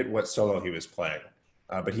I forget what solo he was playing,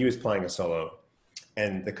 but he was playing a solo,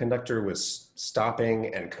 and the conductor was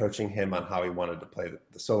stopping and coaching him on how he wanted to play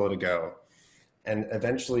the solo to go, and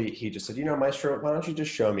eventually he just said, Maestro, why don't you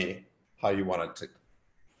just show me how you want it to,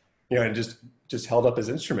 and just held up his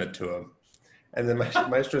instrument to him, and then my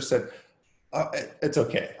Maestro said, it's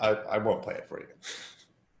okay, I won't play it for you.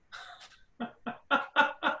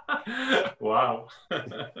 Wow.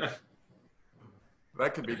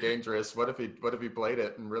 That could be dangerous. What if he played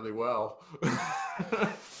it and really well?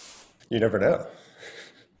 You never know.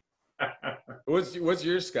 What's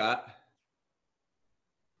yours, Scott?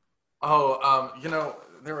 Oh,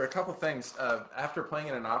 there were a couple things. After playing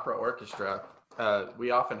in an opera orchestra,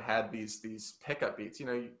 we often had these pickup beats. You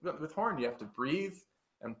know, with horn, you have to breathe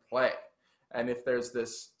and play. And if there's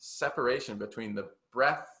this separation between the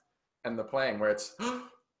breath and the playing where it's,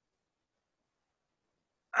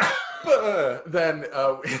 then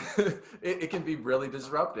it can be really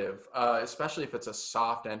disruptive, especially if it's a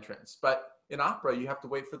soft entrance. But in opera, you have to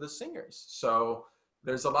wait for the singers. So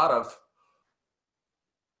there's a lot of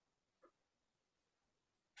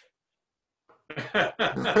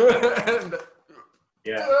and,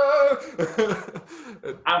 Yeah.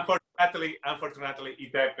 Unfortunately,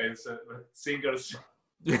 it happens. Singers.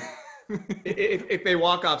 if they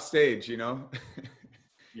walk off stage, you know.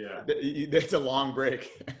 Yeah. It's a long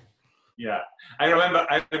break. Yeah, I remember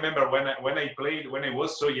when I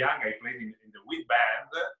was so young, I played in the wind band.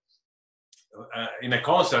 In a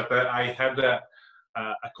concert, I had a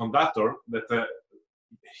conductor that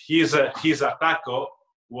his attacco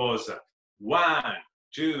was 1,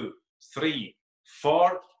 2, 3,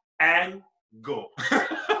 4, and go.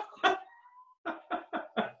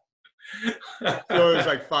 So it was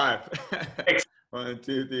like 5. 1,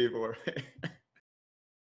 2, 3, 4.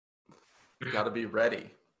 You got to be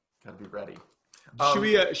ready. Got to be ready.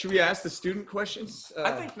 Should we ask the student questions?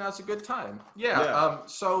 I think now's a good time. Yeah.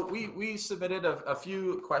 So we submitted a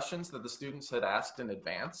few questions that the students had asked in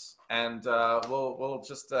advance, and we'll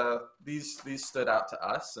just these stood out to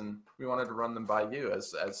us, and we wanted to run them by you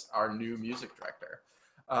as our new music director.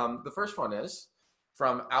 The first one is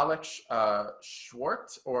from Alex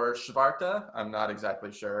Schwart or Schwarte. I'm not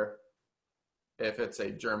exactly sure if it's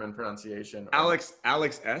a German pronunciation. Alex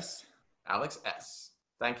S. Alex S.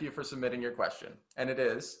 Thank you for submitting your question. And it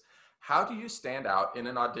is, how do you stand out in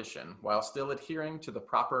an audition while still adhering to the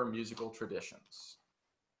proper musical traditions?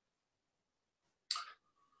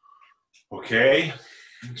 Okay,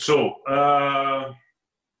 so I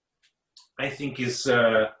think it's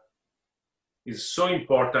so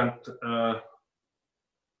important.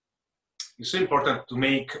 It's so important to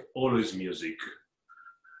make always music,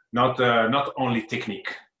 not only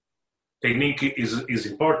technique. Technique is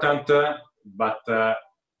important, but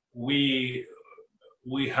we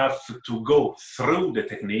have to go through the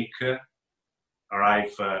technique,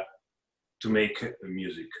 arrive to make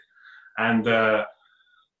music, and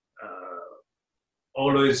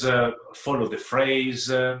always follow the phrase.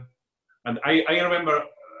 And I remember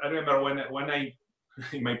when I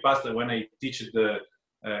in my past when I teach the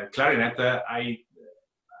clarinet, I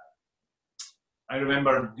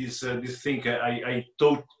remember this thing I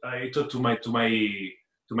taught to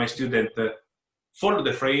my student. Follow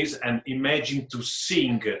the phrase and imagine to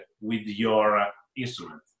sing with your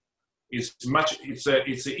instrument. It's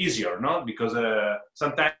easier, no? Because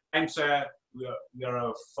sometimes we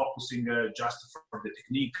are focusing just for the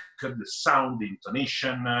technique, the sound, the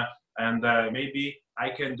intonation, and maybe I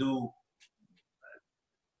can do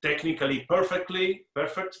technically perfect,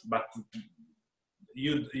 but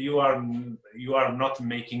you are not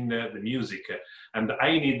making the music, and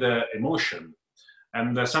I need emotion.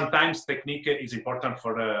 And sometimes technique is important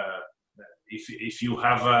for if you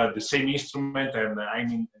have the same instrument, and I'm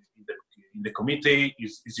in the committee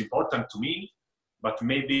is important to me, but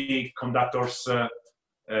maybe conductors.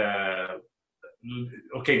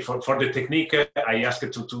 Okay, for the technique, I ask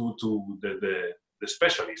it to the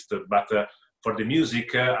specialist, but for the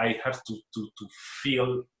music, I have to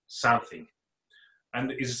feel something.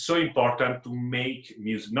 And it's so important to make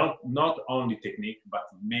music, not only technique, but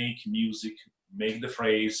make music, make the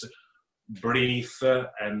phrase, breathe,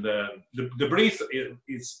 and the breathe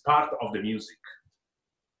is part of the music.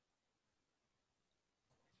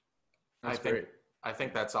 I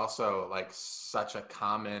think that's also like such a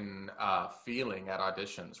common feeling at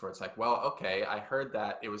auditions, where it's like, well, okay, I heard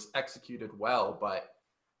that it was executed well, but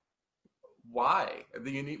why?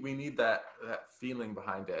 We need that feeling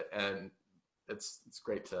behind it, and it's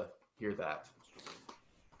great to hear that.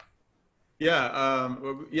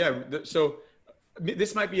 So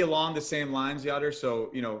this might be along the same lines, Jader.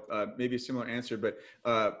 So maybe a similar answer, but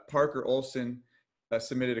Parker Olson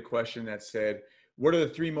submitted a question that said, what are the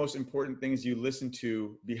 3 most important things you listen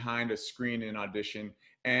to behind a screen in an audition?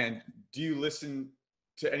 And do you listen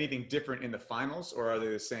to anything different in the finals, or are they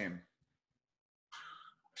the same?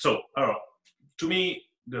 So, to me,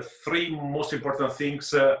 the 3 most important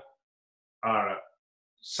things are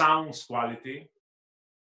sound quality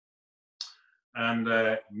and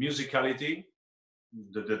musicality.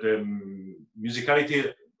 The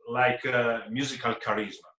musicality, like musical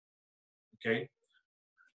charisma. Okay,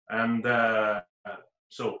 and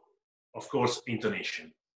so of course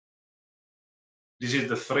intonation. This is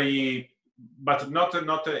the 3, but not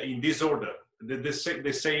in this order.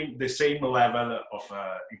 The same level of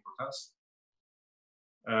importance.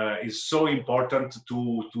 it's so important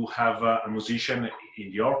to have a musician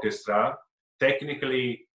in the orchestra,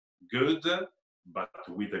 technically good, but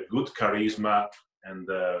with a good charisma and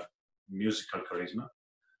musical charisma,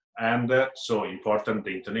 and so important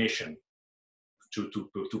the intonation to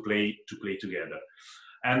play together.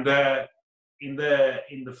 And in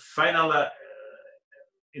the final,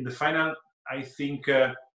 I think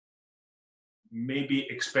maybe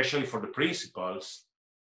especially for the principals,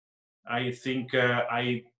 I think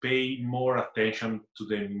I pay more attention to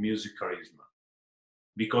the music charisma,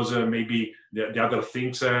 because maybe the other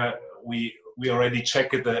things we already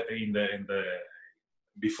checked in the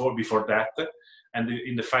before that, and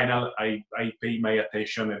in the final I pay my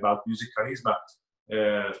attention about music charisma,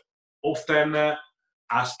 often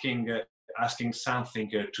asking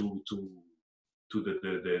something to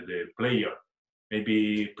the player.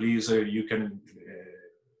 Maybe please you can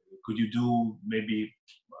could you do maybe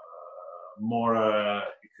more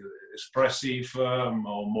expressive or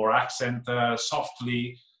more accent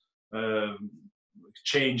softly,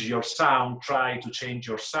 change your sound, try to change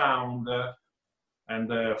your sound,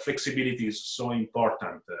 and flexibility is so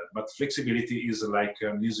important, but flexibility is like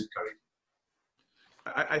musically.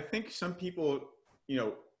 I think some people, you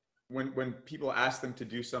know, when people ask them to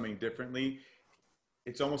do something differently,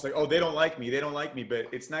 it's almost like, oh, they don't like me, but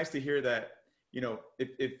it's nice to hear that, you know,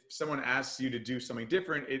 if someone asks you to do something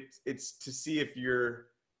different, it's to see if you're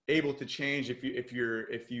able to change, if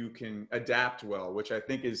you can adapt well, which I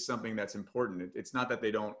think is something that's important. It's not that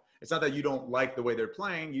you don't like the way they're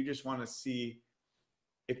playing, you just want to see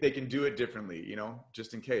if they can do it differently, you know,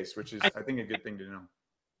 just in case, which is, I think, a good thing to know.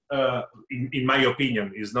 In my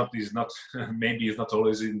opinion, is not maybe it's not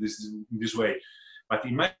always in this way, but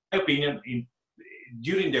in my opinion,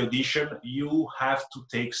 during the audition, you have to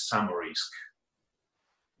take some risk.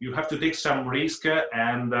 You have to take some risk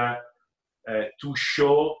and to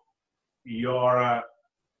show your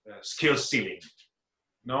skill ceiling.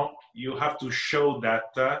 No, you have to show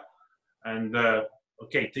that and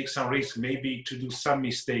okay, take some risk, maybe to do some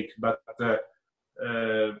mistake, but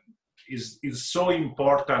is so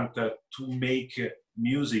important to make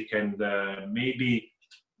music, and maybe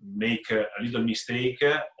make a little mistake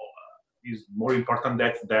is more important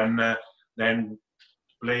than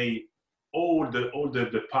play all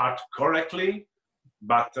the part correctly,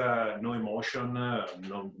 but no emotion,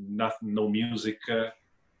 no music.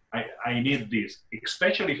 I need this,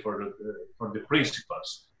 especially for the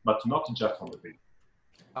principals, but not just for the people.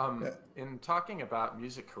 In talking about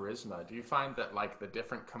music charisma, do you find that like the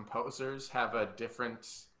different composers have a different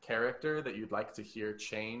character that you'd like to hear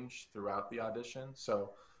change throughout the audition?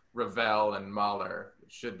 So Ravel and Mahler,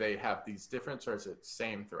 should they have these differences, or is it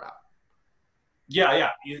same throughout?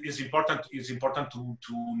 Yeah, it's important. It's important to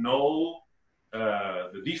know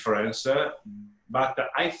the difference. But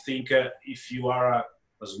I think if you are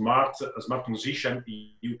a smart musician,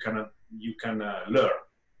 you can learn.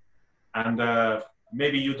 And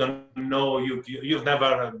maybe you don't know, you've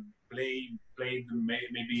never played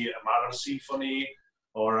maybe a Mahler symphony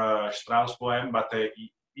or a Strauss poem, but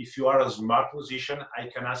if you are a smart musician, I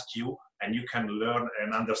can ask you and you can learn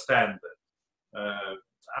and understand.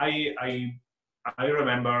 I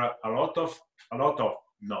remember a lot of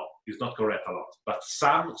no, it's not correct, a lot, but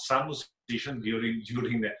some musicians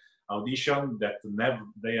during the audition that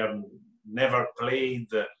they have never played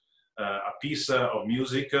a piece of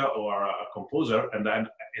music or a composer, and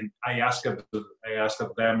I asked them,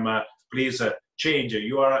 please change.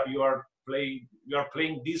 You are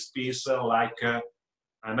playing this piece like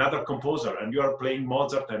another composer, and you are playing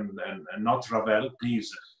Mozart and not Ravel. Please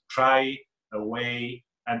try a way.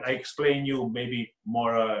 And I explain you maybe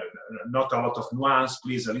more, not a lot of nuance,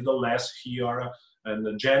 please, a little less here,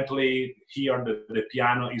 and gently here. The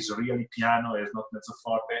piano is really piano, it's not mezzo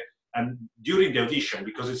forte. And during the audition,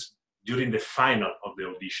 because it's during the final of the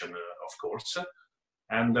audition, of course,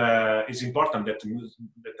 and it's important that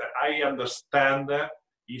I understand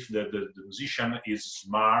if the musician is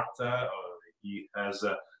smart, or he has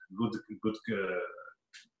a good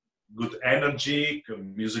energy,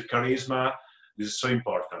 music charisma. This is so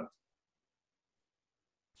important.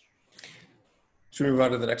 Should we move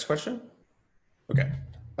on to the next question? Okay.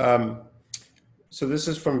 So this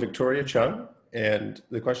is from Victoria Chung, and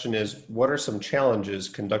the question is, what are some challenges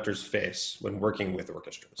conductors face when working with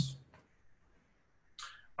orchestras?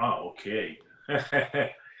 Oh, okay.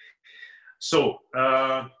 So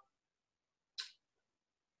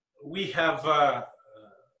we have,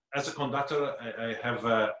 as a conductor, I have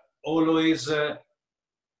always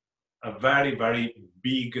a very, very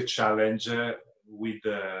big challenge with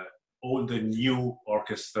all the new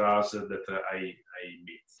orchestras that I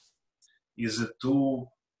meet. is to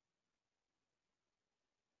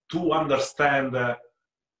understand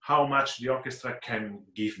how much the orchestra can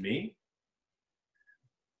give me,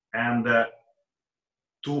 and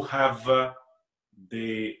to have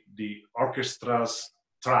the orchestra's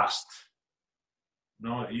trust.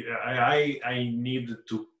 No, I need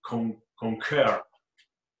to conquer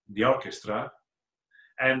the orchestra,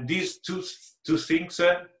 and these two things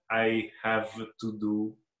I have to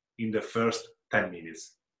do in the first 10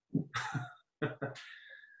 minutes.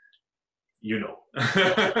 You know,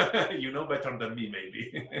 you know better than me,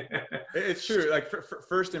 maybe. It's true. Like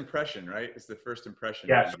first impression, right? It's the first impression.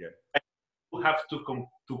 Yeah, you get. You have to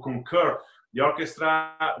conquer the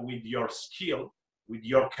orchestra with your skill, with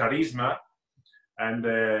your charisma, and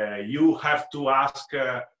you have to ask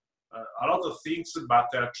a lot of things, but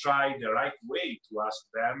try the right way to ask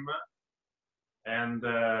them, and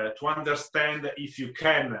to understand if you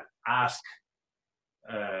can ask,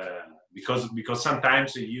 because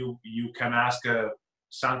sometimes you can ask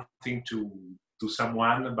something to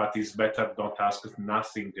someone, but it's better don't ask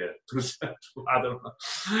nothing to other,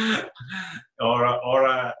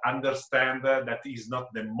 or understand that is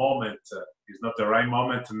not the moment, is not the right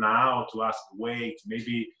moment now to ask. Wait,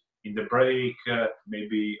 maybe in the break,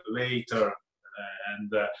 maybe later,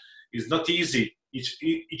 and it's not easy.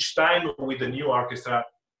 Each time with the new orchestra,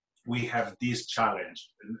 we have this challenge,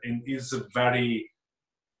 and it's very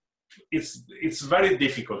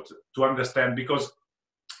difficult to understand, because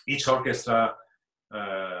each orchestra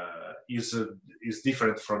is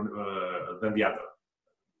different from than the other.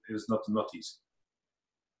 It's not easy.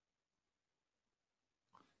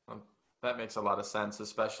 That makes a lot of sense,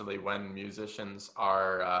 especially when musicians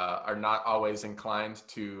are not always inclined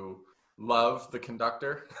to love the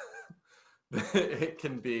conductor. It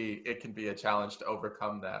can be a challenge to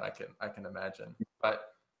overcome that. I can imagine.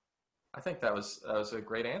 But I think that was a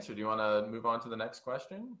great answer. Do you want to move on to the next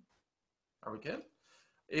question? Are we good?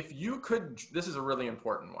 If you could, this is a really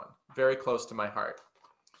important one, very close to my heart.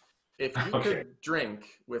 If you could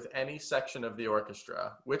drink with any section of the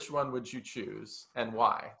orchestra, which one would you choose and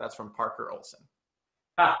why? That's from Parker Olson.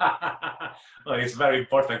 Well, it's a very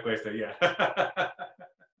important question, yeah.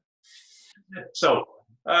 So,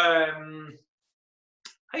 I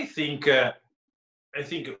think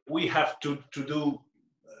we have to do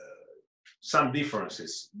some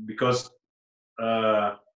differences, because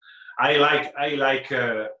I like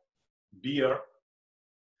beer,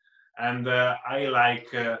 and I like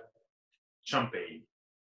champagne,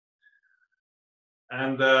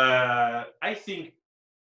 and I think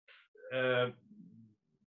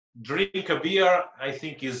drink a beer, I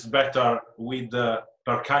think, is better with the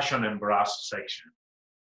percussion and brass section,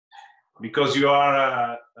 because you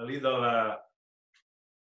are a little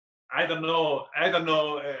I don't know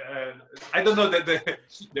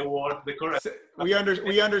the word, the correct. We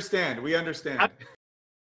understand.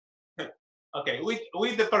 Okay,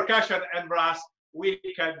 with the percussion and brass, we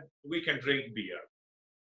can drink beer,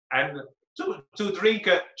 and to drink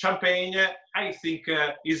champagne, I think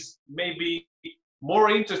is maybe more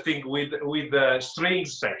interesting with the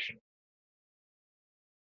strings section.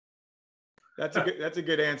 That's a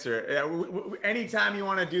good answer. Yeah, anytime you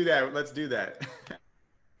want to do that, let's do that.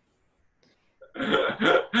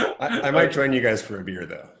 I might join you guys for a beer,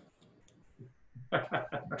 though.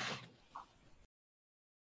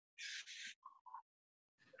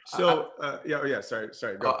 So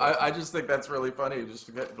sorry. Go I just think that's really funny, just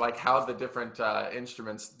like how the different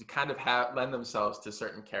instruments kind of lend themselves to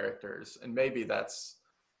certain characters, and maybe that's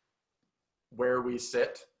where we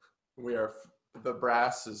sit. The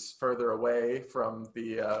brass is further away from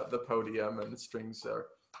the podium, and the strings are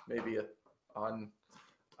maybe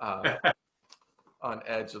on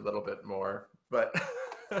edge a little bit more, but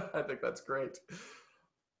I think that's great.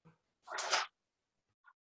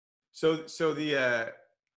 So the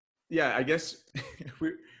I guess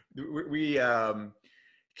we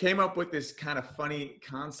came up with this kind of funny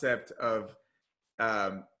concept of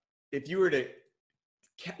if you were to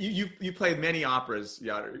you played many operas,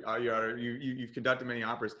 Jader. You've conducted many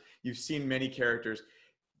operas. You've seen many characters.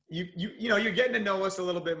 You know you're getting to know us a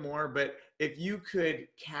little bit more. But if you could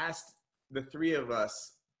cast the three of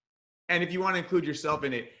us, and if you want to include yourself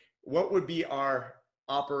in it, what would be our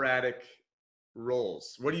operatic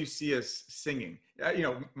roles? What do you see us singing?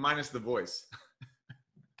 Minus the voice.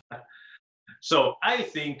 So I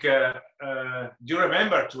think, do you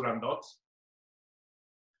remember Turandot?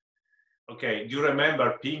 Okay, do you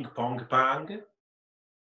remember Ping Pong Pang?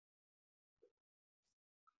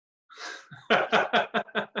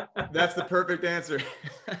 That's the perfect answer.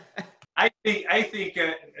 I think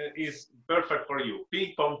is perfect for you.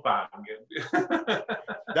 Ping Pong Pang.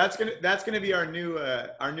 That's gonna be our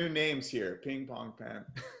new names here. Ping pong pan.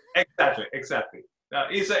 Exactly.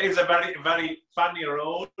 It's a very funny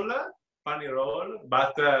role,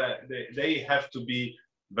 but they have to be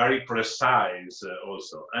very precise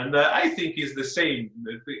also. And I think it's the same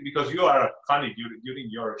because you are funny during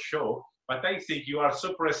your show, but I think you are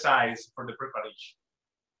so precise for the preparation.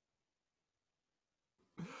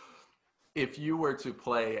 If you were to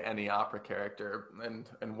play any opera character and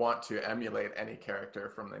want to emulate any character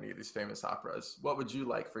from any of these famous operas, what would you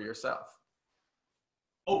like for yourself?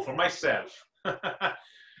 Oh, for myself.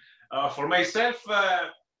 For myself,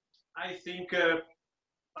 I think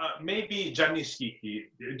maybe Gianni Schicchi.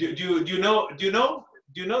 Do you know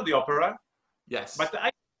the opera? Yes. But I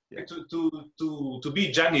to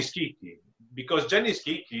be Gianni Schicchi, because Gianni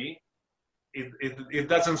Schicchi it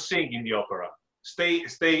doesn't sing in the opera. Stay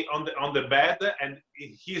on the bed, and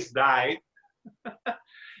he's died.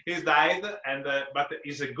 He's died, and but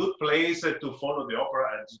it's a good place to follow the opera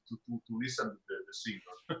and to listen to the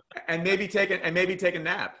singer. And maybe take a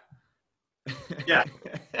nap. Yeah.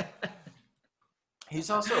 He's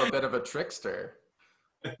also a bit of a trickster.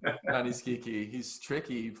 Gianni Schicchi. He's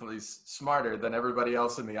tricky. He's smarter than everybody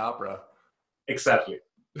else in the opera. Exactly.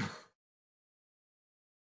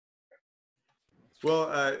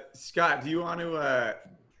 Well, Scott, do you want to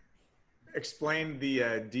explain the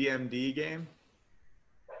DMD game?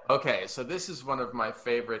 Okay, so this is one of my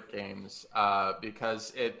favorite games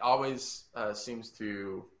because it always seems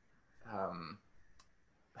to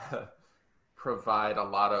provide a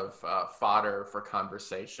lot of fodder for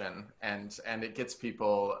conversation, and it gets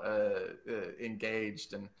people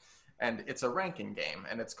engaged, and it's a ranking game,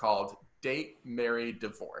 and it's called Date, Marry,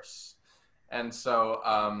 Divorce. And so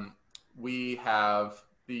we have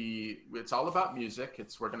it's all about music.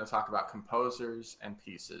 We're going to talk about composers and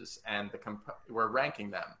pieces, and we're ranking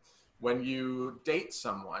them. When you date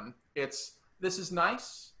someone, this is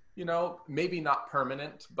nice, maybe not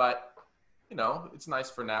permanent, but it's nice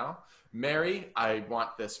for now. Marry, I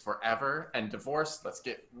want this forever, and divorce, let's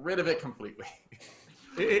get rid of it completely.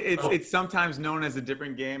 It's sometimes known as a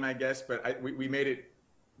different game, I guess, but we made it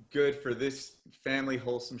good for this family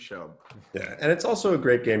wholesome show. Yeah, and it's also a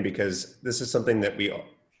great game because this is something that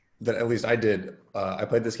at least I did. I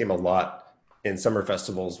played this game a lot in summer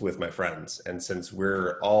festivals with my friends, and since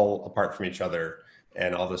we're all apart from each other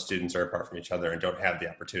and all the students are apart from each other and don't have the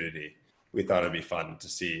opportunity, we thought it'd be fun to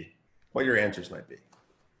see what your answers might be.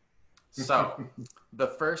 So the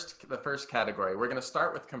first category, we're going to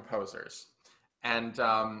start with composers, and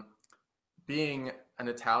being an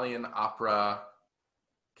Italian opera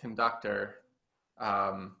conductor,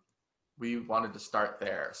 we wanted to start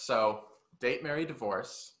there. So Date, Marry,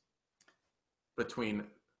 Divorce between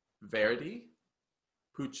Verdi,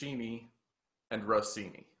 Puccini, and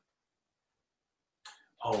Rossini.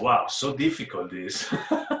 Oh wow, so difficult this.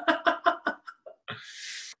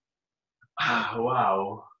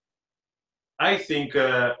 Wow. I think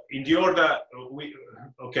in the order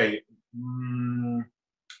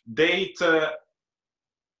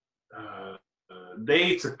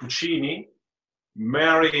date Puccini,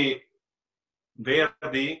 marry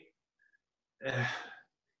Verdi,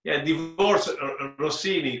 divorce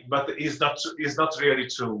Rossini, but it's not really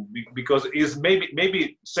true because it's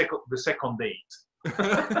maybe the second date.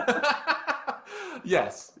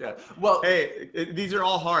 Yes. Yeah. Well, hey, these are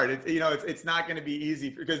all hard. It's not going to be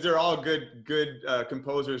easy because they're all good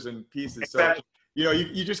composers and pieces. Exactly. So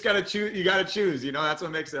you just got to choose. You got to choose. That's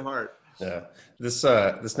what makes it hard. Yeah. This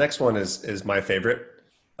next one is my favorite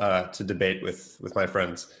to debate with my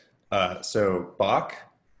friends. So Bach,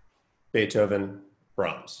 Beethoven,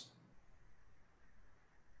 Brahms.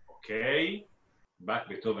 Okay, Bach,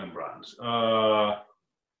 Beethoven, Brahms.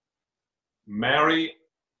 Marry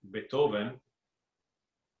Beethoven,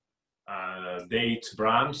 date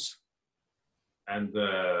Brahms, and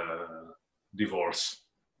divorce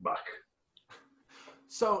Bach.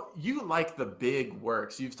 So you like the big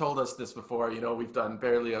works. You've told us this before. We've done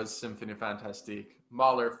Berlioz's Symphonie Fantastique,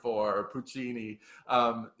 Mahler 4, Puccini.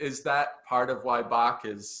 Is that part of why Bach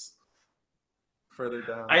is further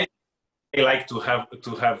down? I like to have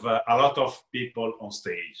a lot of people on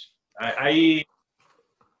stage. I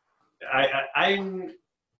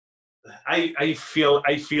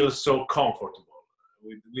feel so comfortable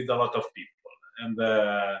with a lot of people, and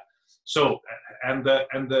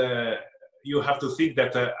you have to think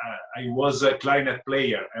that I was a clarinet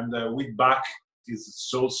player, and with Bach is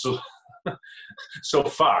so so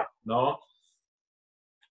far, no?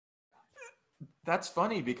 That's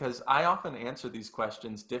funny because I often answer these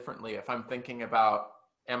questions differently if I'm thinking about,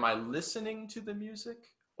 am I listening to the music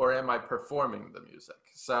or am I performing the music?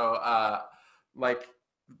 So like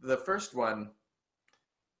the first one,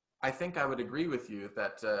 I think I would agree with you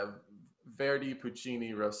that Verdi,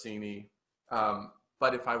 Puccini, Rossini.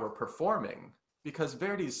 But if I were performing, because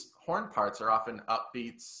Verdi's horn parts are often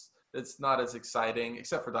upbeats, it's not as exciting,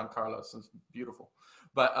 except for Don Carlos, it's beautiful.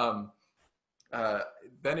 But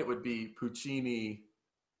then it would be Puccini,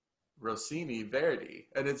 Rossini, Verdi,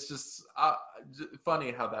 and it's just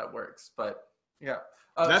funny how that works. But yeah,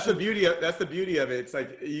 that's the beauty of it. It's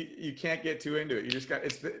like you can't get too into it. You just got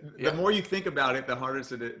the more you think about it, the harder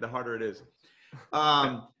it is.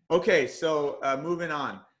 Okay, so moving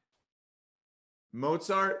on.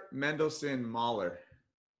 Mozart, Mendelssohn, Mahler.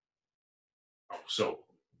 So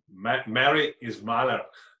Mary is Mahler.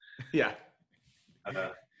 Yeah.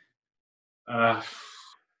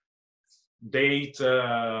 Date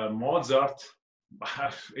Mozart.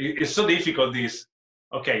 It's so difficult. This.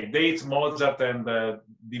 Okay, date Mozart and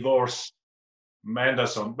divorce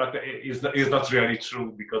Mendelssohn, but it's not really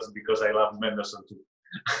true because I love Mendelssohn too.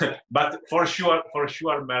 But for sure,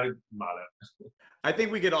 married Mahler. I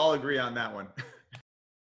think we could all agree on that one.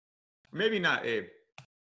 Maybe not Abe.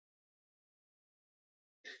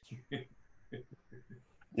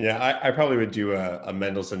 Yeah, I probably would do a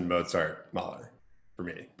Mendelssohn, Mozart, Mahler for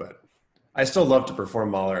me, but I still love to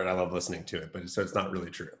perform Mahler and I love listening to it, but so it's not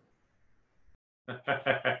really true. Oh,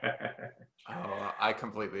 I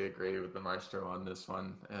completely agree with the maestro on this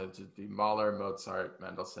one. It'd be Mahler, Mozart,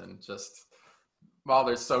 Mendelssohn. Just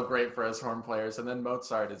Mahler's so great for us horn players, and then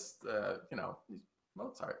Mozart is,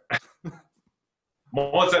 Mozart.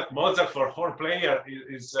 Mozart for horn player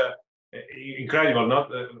is incredible. Not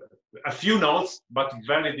a few notes, but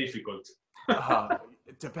very difficult.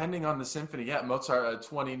 Depending on the symphony, yeah. Mozart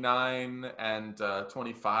 29 and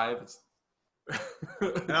 25.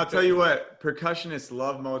 And I'll tell you what, percussionists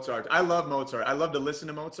love Mozart. I love Mozart. I love to listen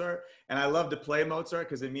to Mozart, and I love to play Mozart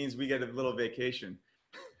because it means we get a little vacation.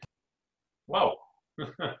 Wow.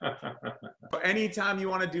 Anytime you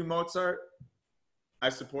want to do Mozart, I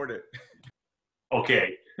support it.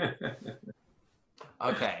 Okay.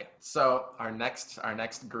 Okay, so our next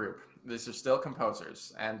group. These are still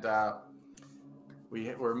composers, and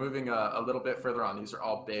we're moving a little bit further on. These are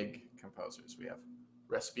all big composers. We have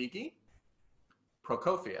Respighi,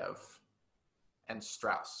 Prokofiev, and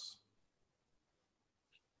Strauss.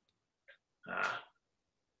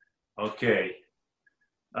 Okay.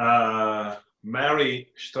 Marry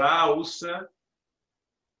Strauss,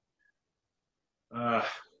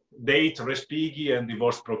 date Respighi, and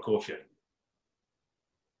divorce Prokofiev.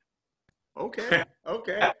 Okay.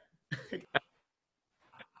 Okay.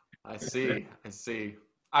 I see.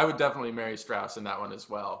 I would definitely marry Strauss in that one as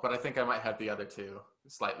well, but I think I might have the other two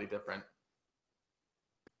slightly different.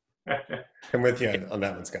 I'm with you on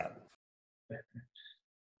that one, Scott.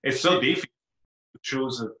 It's so difficult to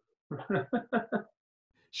choose.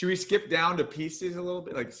 Should we skip down to pieces a little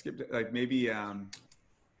bit? Maybe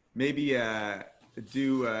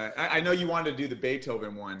do. I know you wanted to do the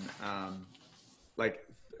Beethoven one, like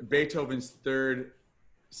Beethoven's Third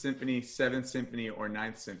Symphony, Seventh Symphony, or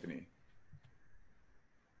Ninth Symphony.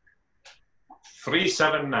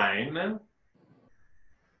 379.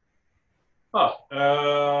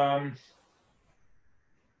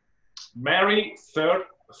 Mary third,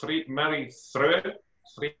 three. Mary third,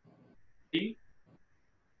 three.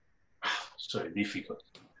 So difficult.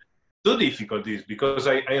 Too difficult is because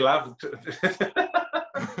I love.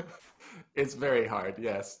 It's very hard.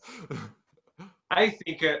 Yes. I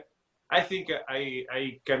think I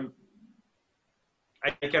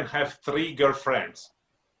can have 3 girlfriends.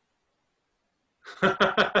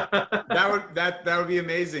 that would be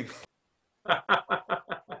amazing.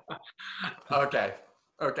 Okay,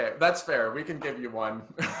 that's fair. We can give you one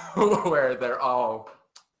where they're all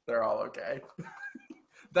okay.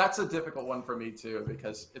 That's a difficult one for me too,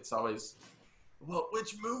 because it's always, well,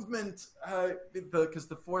 which movement? Because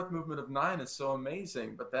the fourth movement of 9 is so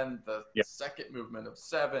amazing, but then the second movement of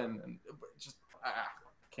 7, and just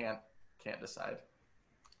can't decide.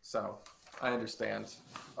 So I understand.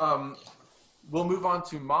 We'll move on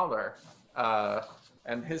to Mahler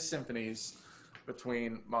and his symphonies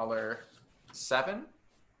between Mahler 7,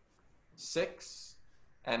 6,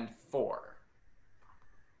 and 4.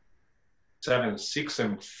 7, 6,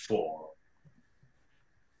 and 4.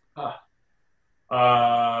 I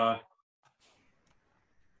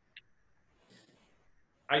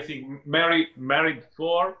think married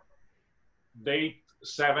 4, date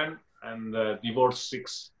 7, and divorce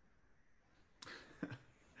 6.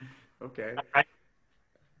 Okay.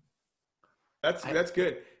 That's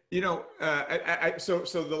good. You know, so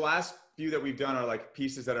the last few that we've done are like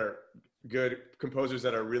pieces that are good, composers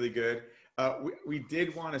that are really good. We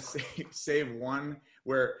did want to save one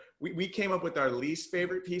where we came up with our least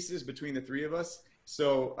favorite pieces between the three of us.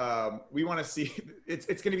 So we want to see, it's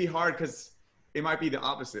going to be hard because it might be the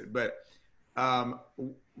opposite, but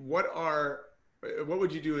what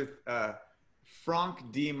would you do with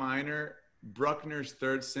Franck D minor, Bruckner's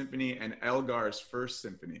Third Symphony, and Elgar's First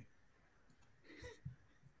Symphony?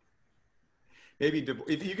 Maybe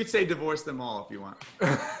if you could say divorce them all if you want.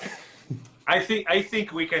 I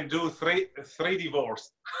think we can do three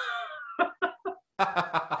divorce.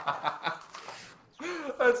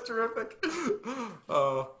 That's terrific.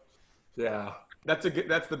 Oh, yeah. That's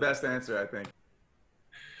the best answer, I think.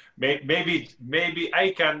 Maybe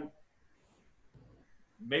I can.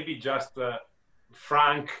 Maybe just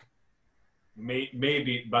Frank.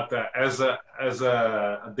 Maybe, but as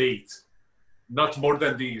a date, not more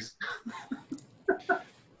than these.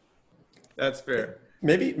 That's fair.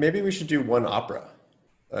 Maybe we should do one opera,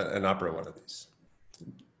 an opera one of these.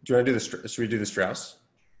 Do you want to do the? Should we do the Strauss?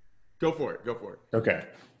 Go for it. Go for it. Okay.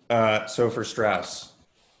 So for Strauss,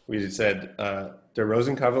 we said Der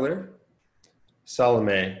Rosenkavalier,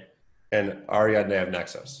 Salome, and Ariadne of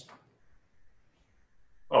Naxos.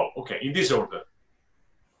 Oh, okay. In this order.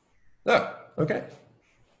 Oh, okay.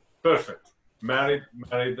 Perfect. Married.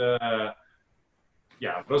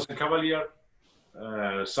 Yeah, Rosenkavalier,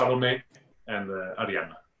 Salome, and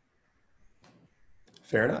Ariadne.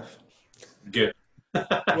 Fair enough. Good.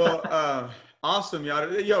 Well, awesome,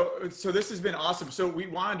 Jader. Yo, so this has been awesome. So we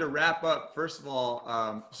wanted to wrap up. First of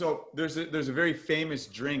all, so there's a very famous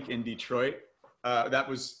drink in Detroit that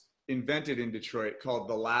was invented in Detroit called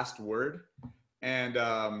The Last Word, and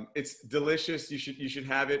it's delicious. You should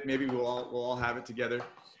have it. Maybe we'll all have it together.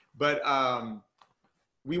 But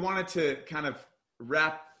we wanted to kind of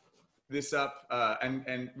wrap this up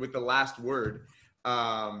and with the last word.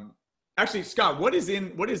 Actually, Scott, what is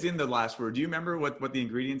in the last word? Do you remember what the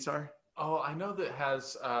ingredients are? Oh, I know that it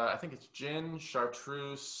has, I think it's gin,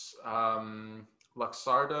 chartreuse,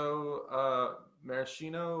 Luxardo,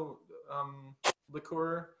 maraschino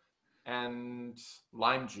liqueur, and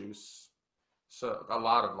lime juice. So a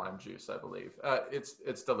lot of lime juice, I believe.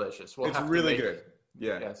 It's delicious. It's really good.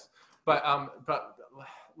 Yeah. Yes. But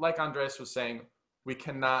like Andres was saying, we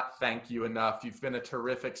cannot thank you enough. You've been a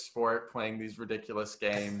terrific sport playing these ridiculous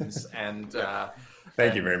games, and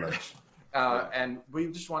thank you very much. And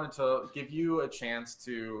we just wanted to give you a chance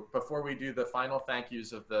to, before we do the final thank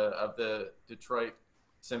yous of the Detroit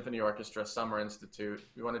Symphony Orchestra Summer Institute,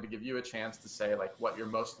 we wanted to give you a chance to say like what you're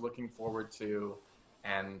most looking forward to,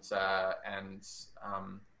 and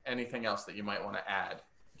anything else that you might want to add.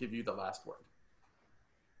 Give you the last word.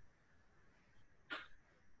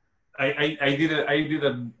 I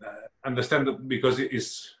didn't understand it because it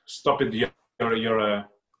is stopped your video.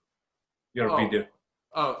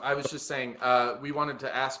 Oh, I was just saying, we wanted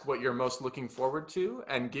to ask what you're most looking forward to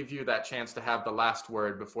and give you that chance to have the last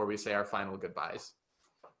word before we say our final goodbyes.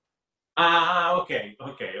 Okay.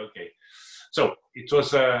 So it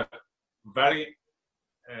was a very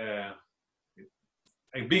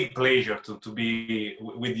a big pleasure to be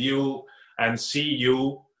with you and see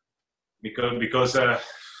you, because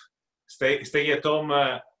stay at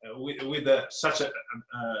home with such a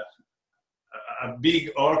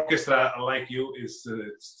big orchestra like you is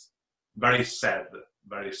very sad,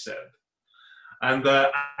 and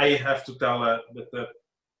I have to tell that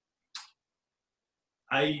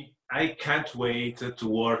I can't wait to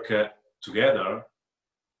work together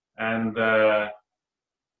and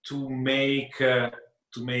to make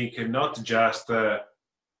not just the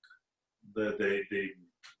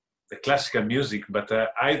classical music, but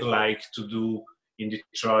I'd like to do in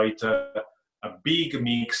Detroit a big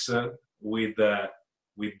mix with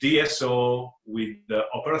DSO, with the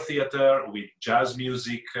opera theater, with jazz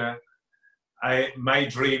music. My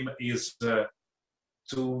dream is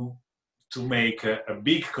to make a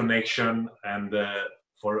big connection and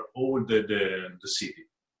for all the city.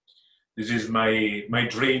 This is my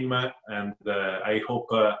dream, and I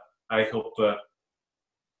hope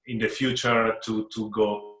in the future to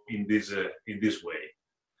go in this way.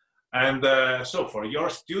 And so for your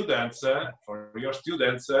students,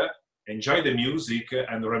 enjoy the music,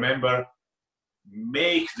 and remember,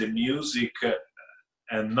 make the music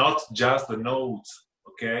and not just the notes,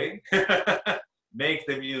 okay? Make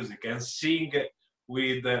the music and sing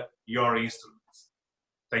with your instruments.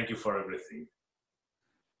 Thank you for everything.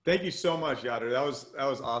 Thank you so much, Jader. That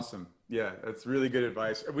was awesome. Yeah, that's really good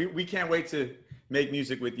advice. We can't wait to make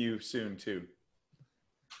music with you soon too.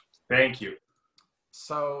 Thank you.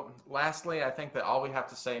 So lastly, I think that all we have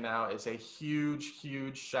to say now is a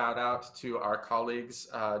huge shout out to our colleagues,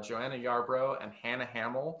 Joanna Yarbrough and Hannah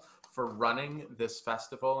Hamill, for running this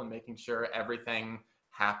festival and making sure everything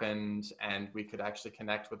happened and we could actually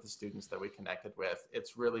connect with the students that we connected with.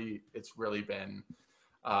 It's really been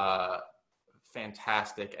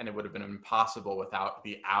fantastic, and it would have been impossible without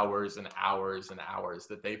the hours and hours and hours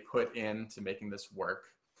that they put into making this work.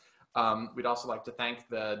 We'd also like to thank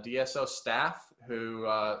the DSO staff who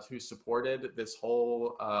supported this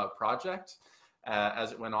whole project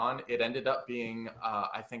as it went on. It ended up being,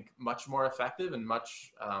 I think, much more effective and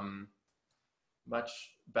much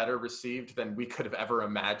better received than we could have ever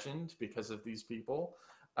imagined because of these people.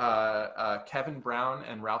 Kevin Brown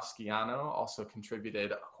and Ralph Sciano also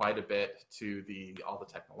contributed quite a bit to all the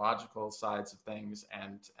technological sides of things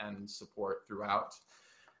and support throughout.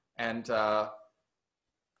 And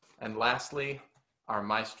lastly, our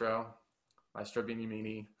maestro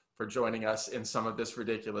Bignamini, for joining us in some of this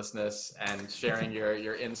ridiculousness and sharing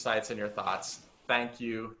your insights and your thoughts. Thank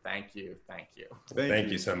you, thank you, thank you.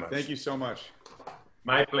 Thank you so much. Thank you so much.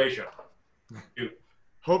 My pleasure. Thank you.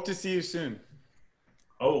 Hope to see you soon.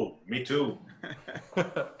 Oh, me too.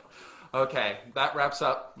 Okay, that wraps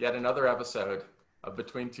up yet another episode of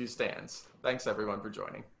Between Two Stands. Thanks everyone for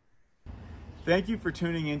joining. Thank you for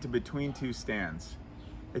tuning in to Between Two Stands.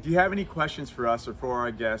 If you have any questions for us or for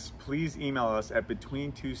our guests, please email us at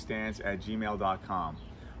betweentwostands@gmail.com.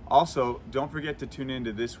 Also, don't forget to tune in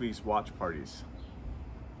to this week's watch parties.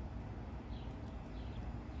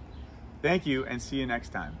 Thank you, and see you next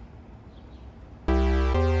time.